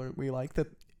regular we like that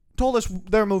told us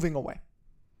they're moving away,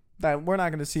 that we're not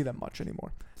going to see them much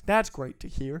anymore. That's great to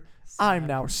hear. Sad. I'm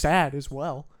now sad as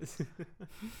well.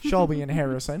 Shelby and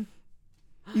Harrison,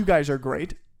 you guys are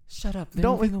great. Shut up.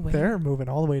 They're moving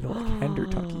all the way to like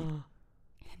Hendertucky.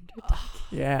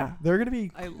 Yeah, they're going to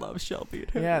be. I love Shelby.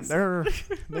 Yeah,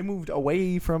 they moved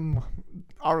away from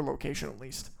our location at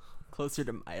least. Closer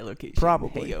to my location.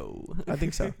 Probably. Hey-yo. I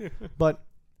think so. But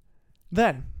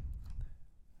then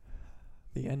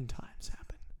the end times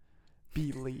happen.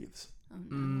 B leaves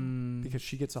because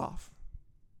she gets off.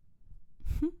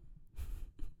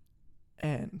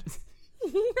 And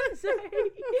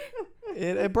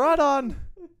it brought on.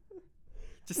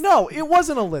 No, it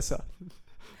wasn't Alyssa.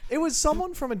 It was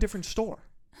someone from a different store.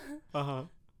 Uh-huh.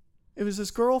 It was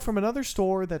this girl from another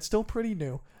store that's still pretty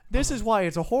new. This is why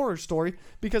it's a horror story,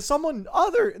 because someone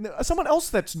else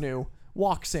that's new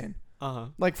walks in,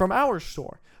 like from our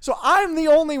store. So I'm the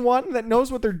only one that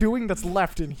knows what they're doing that's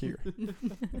left in here.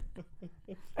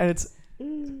 And it's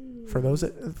for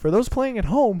those playing at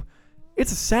home,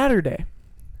 it's a Saturday.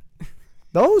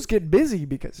 Those get busy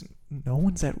because no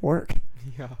one's at work.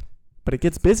 Yeah. But it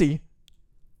gets busy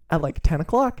at like 10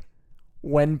 o'clock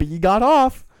when B got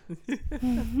off.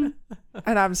 And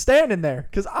I'm standing there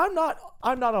because I'm not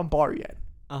on bar yet.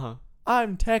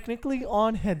 I'm technically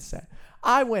on headset.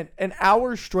 I went an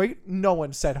hour straight. No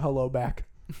one said hello back.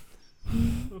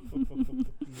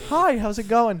 Hi, how's it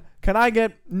going? Can I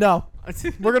get... No.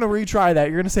 We're going to retry that.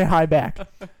 You're going to say hi back.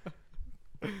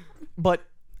 But,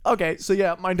 okay, so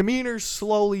yeah, my demeanor's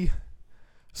slowly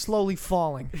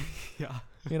falling. Yeah.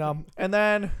 You know, and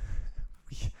then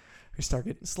we start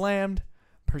getting slammed.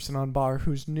 Person on bar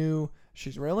who's new,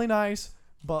 she's really nice,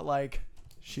 but like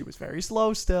she was very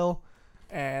slow still,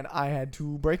 and I had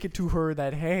to break it to her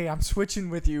that, hey, I'm switching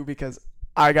with you because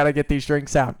I gotta get these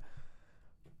drinks out.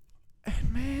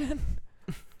 And man,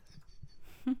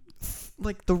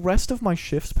 like the rest of my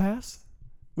shifts pass,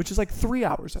 which is like 3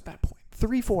 hours at that point,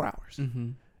 3-4 hours,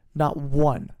 not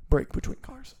one break between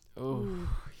cars. Oh,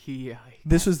 yeah.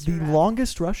 This was the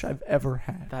longest rush I've ever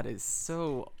had. That is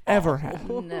so ever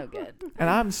awful. had. no good. And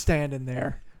I'm standing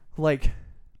there, like,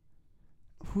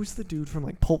 who's the dude from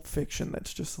like Pulp Fiction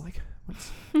that's just like, what's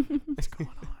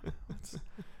going on?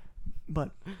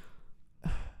 But,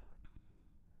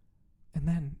 and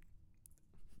then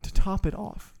to top it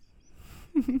off,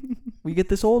 we get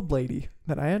this old lady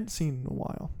that I hadn't seen in a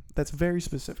while. That's very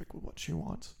specific with what she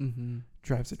wants.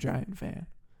 Drives a giant van,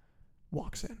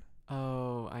 walks in.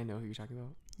 Oh, I know who you're talking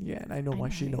about. Yeah, and I know why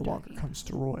she no longer comes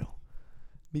to Royal.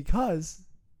 Because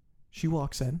she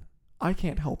walks in, I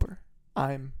can't help her.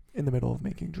 I'm in the middle of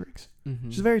making drinks.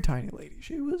 She's a very tiny lady.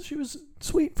 She was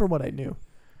sweet for what I knew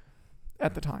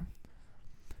at the time.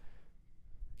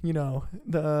 You know,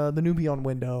 the newbie on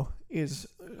window is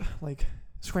like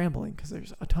scrambling because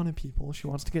there's a ton of people. She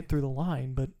wants to get through the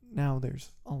line, but now there's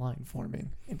a line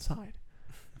forming inside.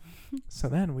 So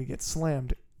then we get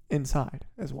slammed inside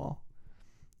as well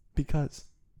because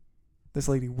this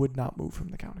lady would not move from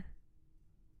the counter.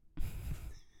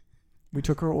 We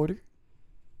took her order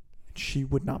and she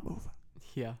would not move.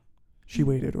 Yeah. She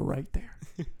waited right there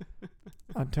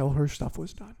until her stuff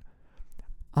was done.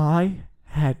 I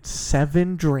had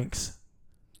 7 drinks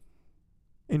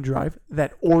in drive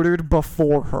that ordered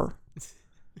before her.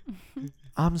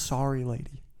 I'm sorry,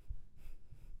 lady.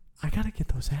 I gotta get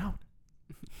those out.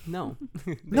 No.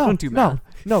 No.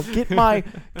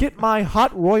 Get my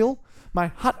hot royal, my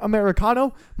hot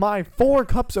Americano, my 4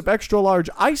 cups of extra large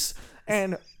ice,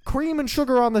 and cream and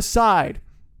sugar on the side.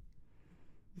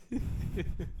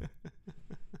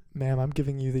 Ma'am, I'm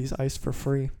giving you these ice for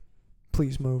free.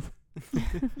 Please move.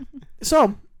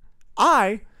 So,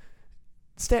 I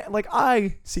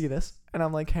see this, and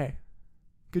I'm like, hey,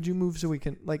 could you move so we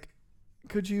can, like,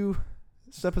 could you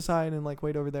step aside and, like,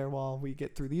 wait over there while we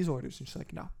get through these orders? And she's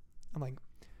like, no. I'm like,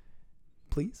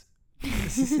 please?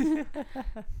 Because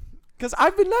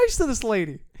I've been nice to this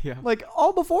lady. Yeah. Like,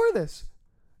 all before this.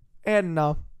 And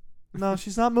no,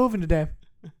 she's not moving today.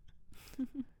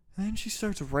 And then she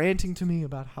starts ranting to me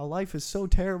about how life is so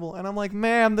terrible. And I'm like,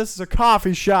 ma'am, this is a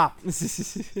coffee shop. Go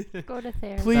to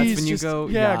therapy. Please, That's when you just, go,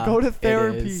 go to it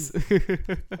therapy. is.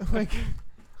 Like,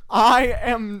 I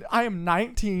am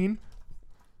 19.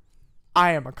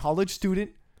 I am a college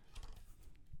student.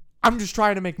 I'm just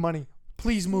trying to make money.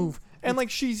 Please move. And like,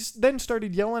 she's then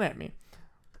started yelling at me.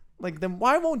 Like, then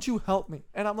why won't you help me?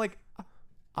 And I'm like,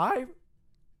 I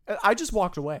just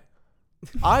walked away.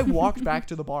 I walked back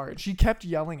to the bar and she kept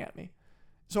yelling at me.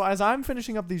 So as I'm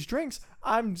finishing up these drinks,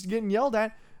 I'm getting yelled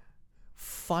at.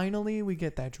 Finally, we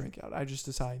get that drink out. I just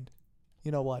decide,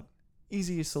 you know what?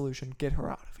 Easiest solution, get her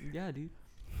out of here. Yeah, dude.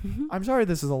 I'm sorry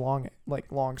this is a long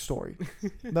story.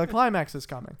 The climax is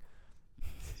coming.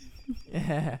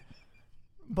 Yeah.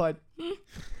 But,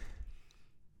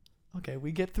 okay,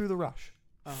 we get through the rush.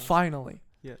 Finally.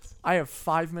 Yes. I have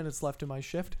 5 minutes left in my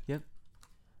shift. Yep.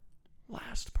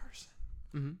 Last person.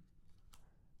 Mm-hmm.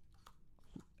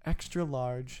 Extra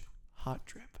large hot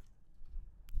drip.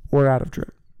 We're out of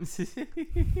drip.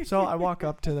 So I walk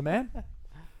up to the man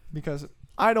because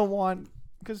I don't want,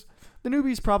 because the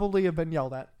newbies probably have been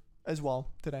yelled at as well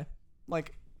today.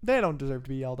 Like, they don't deserve to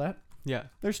be yelled at. Yeah.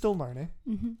 They're still learning.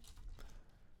 Mm-hmm.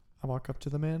 I walk up to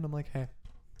the man. I'm like, hey,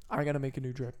 I got to make a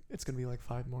new drip. It's going to be like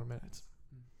 5 more minutes.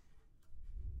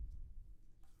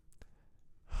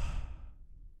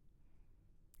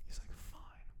 He's like,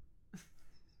 fine.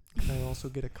 Can I also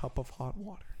get a cup of hot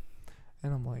water?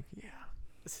 And I'm like, yeah.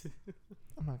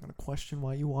 I'm not going to question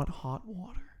why you want hot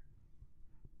water.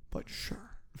 But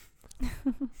sure.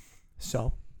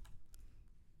 So,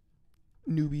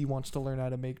 newbie wants to learn how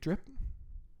to make drip.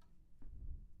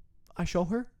 I show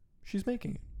her. She's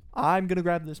making it. I'm going to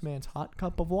grab this man's hot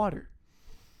cup of water.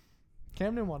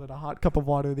 Camden wanted a hot cup of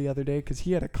water the other day because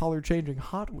he had a color-changing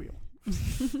Hot Wheel.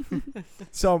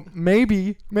 So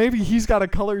maybe he's got a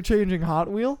color-changing Hot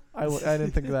Wheel. I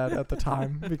didn't think of that at the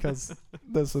time because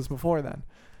this was before then.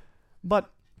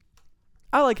 But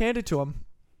I hand it to him.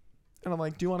 And I'm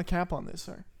like, do you want a cap on this,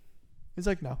 sir? He's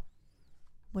like, no. I'm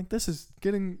like, this is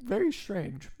getting very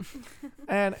strange.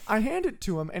 And I hand it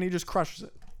to him and he just crushes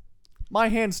it. My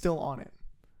hand's still on it.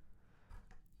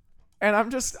 And I'm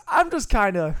just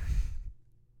kind of,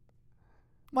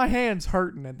 my hand's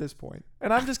hurting at this point.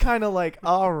 And I'm just kind of like,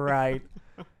 all right.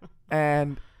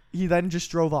 And he then just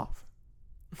drove off.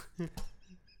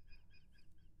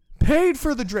 Paid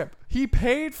for the drip. He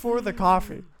paid for the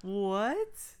coffee.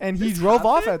 What? And he drove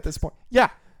off at this point. Yeah.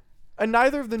 And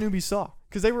neither of the newbies saw.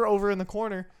 Because they were over in the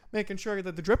corner making sure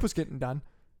that the drip was getting done.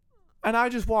 And I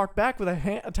just walked back with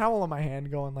a towel in my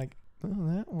hand going like,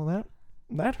 oh,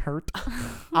 that hurt.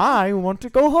 I want to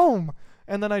go home.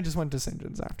 And then I just went to St.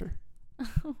 John's after.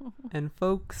 And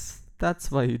folks, that's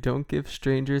why you don't give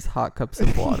strangers hot cups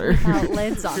of water. Without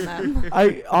lids on them.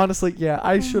 I honestly,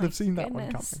 I Oh should my have seen that one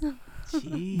goodness. coming.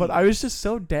 Jeez. But I was just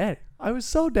so dead. I was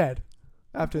so dead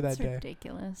after that That's day.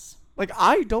 ridiculous. Like,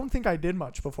 I don't think I did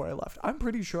much before I left. I'm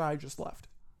pretty sure I just left.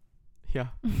 Yeah.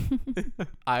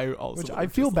 I also. Which would've I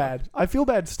feel just bad. I feel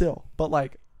bad still. But,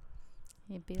 like,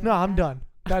 You'd be no, like I'm that. done.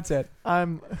 That's it. I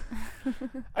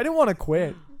didn't want to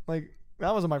quit. Like,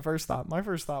 that wasn't my first thought. My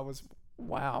first thought was,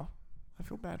 wow, I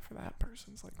feel bad for that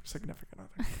person's, like, significant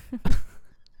other.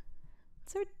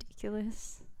 It's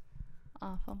ridiculous.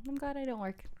 Awful. I'm glad I don't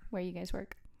work where you guys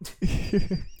work.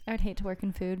 I would hate to work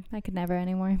in food. I could never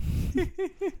anymore. I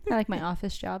like my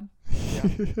office job.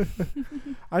 Yeah.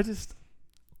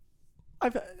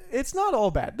 It's not all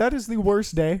bad. That is the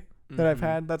worst day that I've Mhm.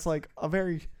 had. That's like a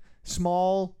very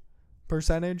small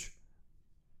percentage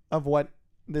of what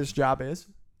this job is.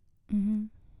 Mm-hmm.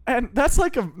 And that's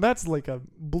like a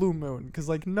blue moon because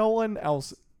like no one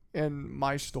else in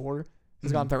my store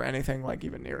has gone Mhm. through anything like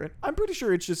even near it. I'm pretty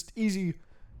sure it's just easy to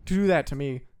do that to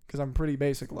me because I'm pretty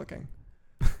basic looking.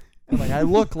 And like I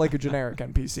look like a generic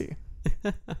NPC.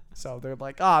 So they're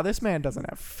like, this man doesn't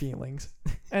have feelings.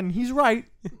 And he's right.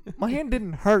 My hand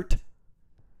didn't hurt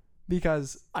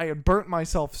because I had burnt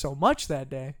myself so much that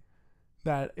day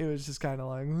that it was just kind of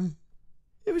like,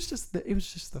 it was just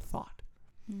the thought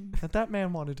that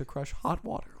man wanted to crush hot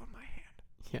water on my hand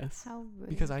Yes. How rude.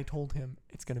 because I told him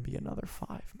it's going to be another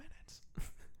 5 minutes.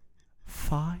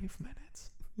 5 minutes.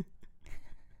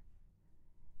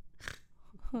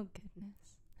 Oh goodness.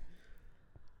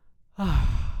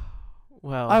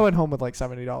 Well, I went home with like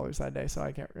 $70 that day, so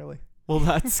I can't really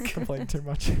that's complain too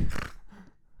much.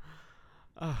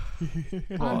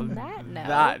 On that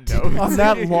note. On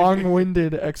that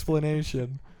long-winded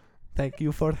explanation, thank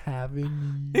you for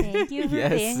having me. Thank you for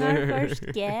Yes, being sir. our first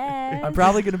guest. I'm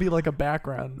probably going to be like a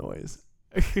background noise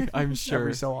I'm sure.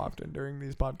 every so often during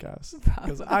these podcasts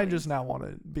because I Probably. just now want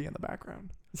to be in the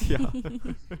background. Yeah.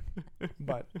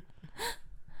 But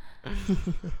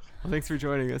Well, thanks for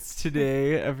joining us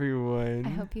today, everyone. I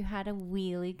hope you had a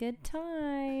really good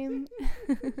time.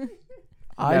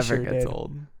 I Never sure gets did.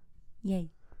 old. Yay.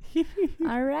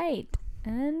 All right.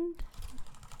 And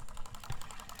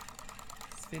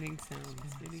Spinning sound.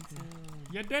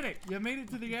 You did it. You made it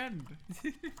to the end.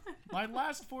 My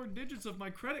last 4 digits of my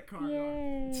credit card.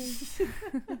 yay.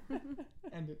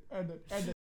 End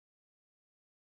it.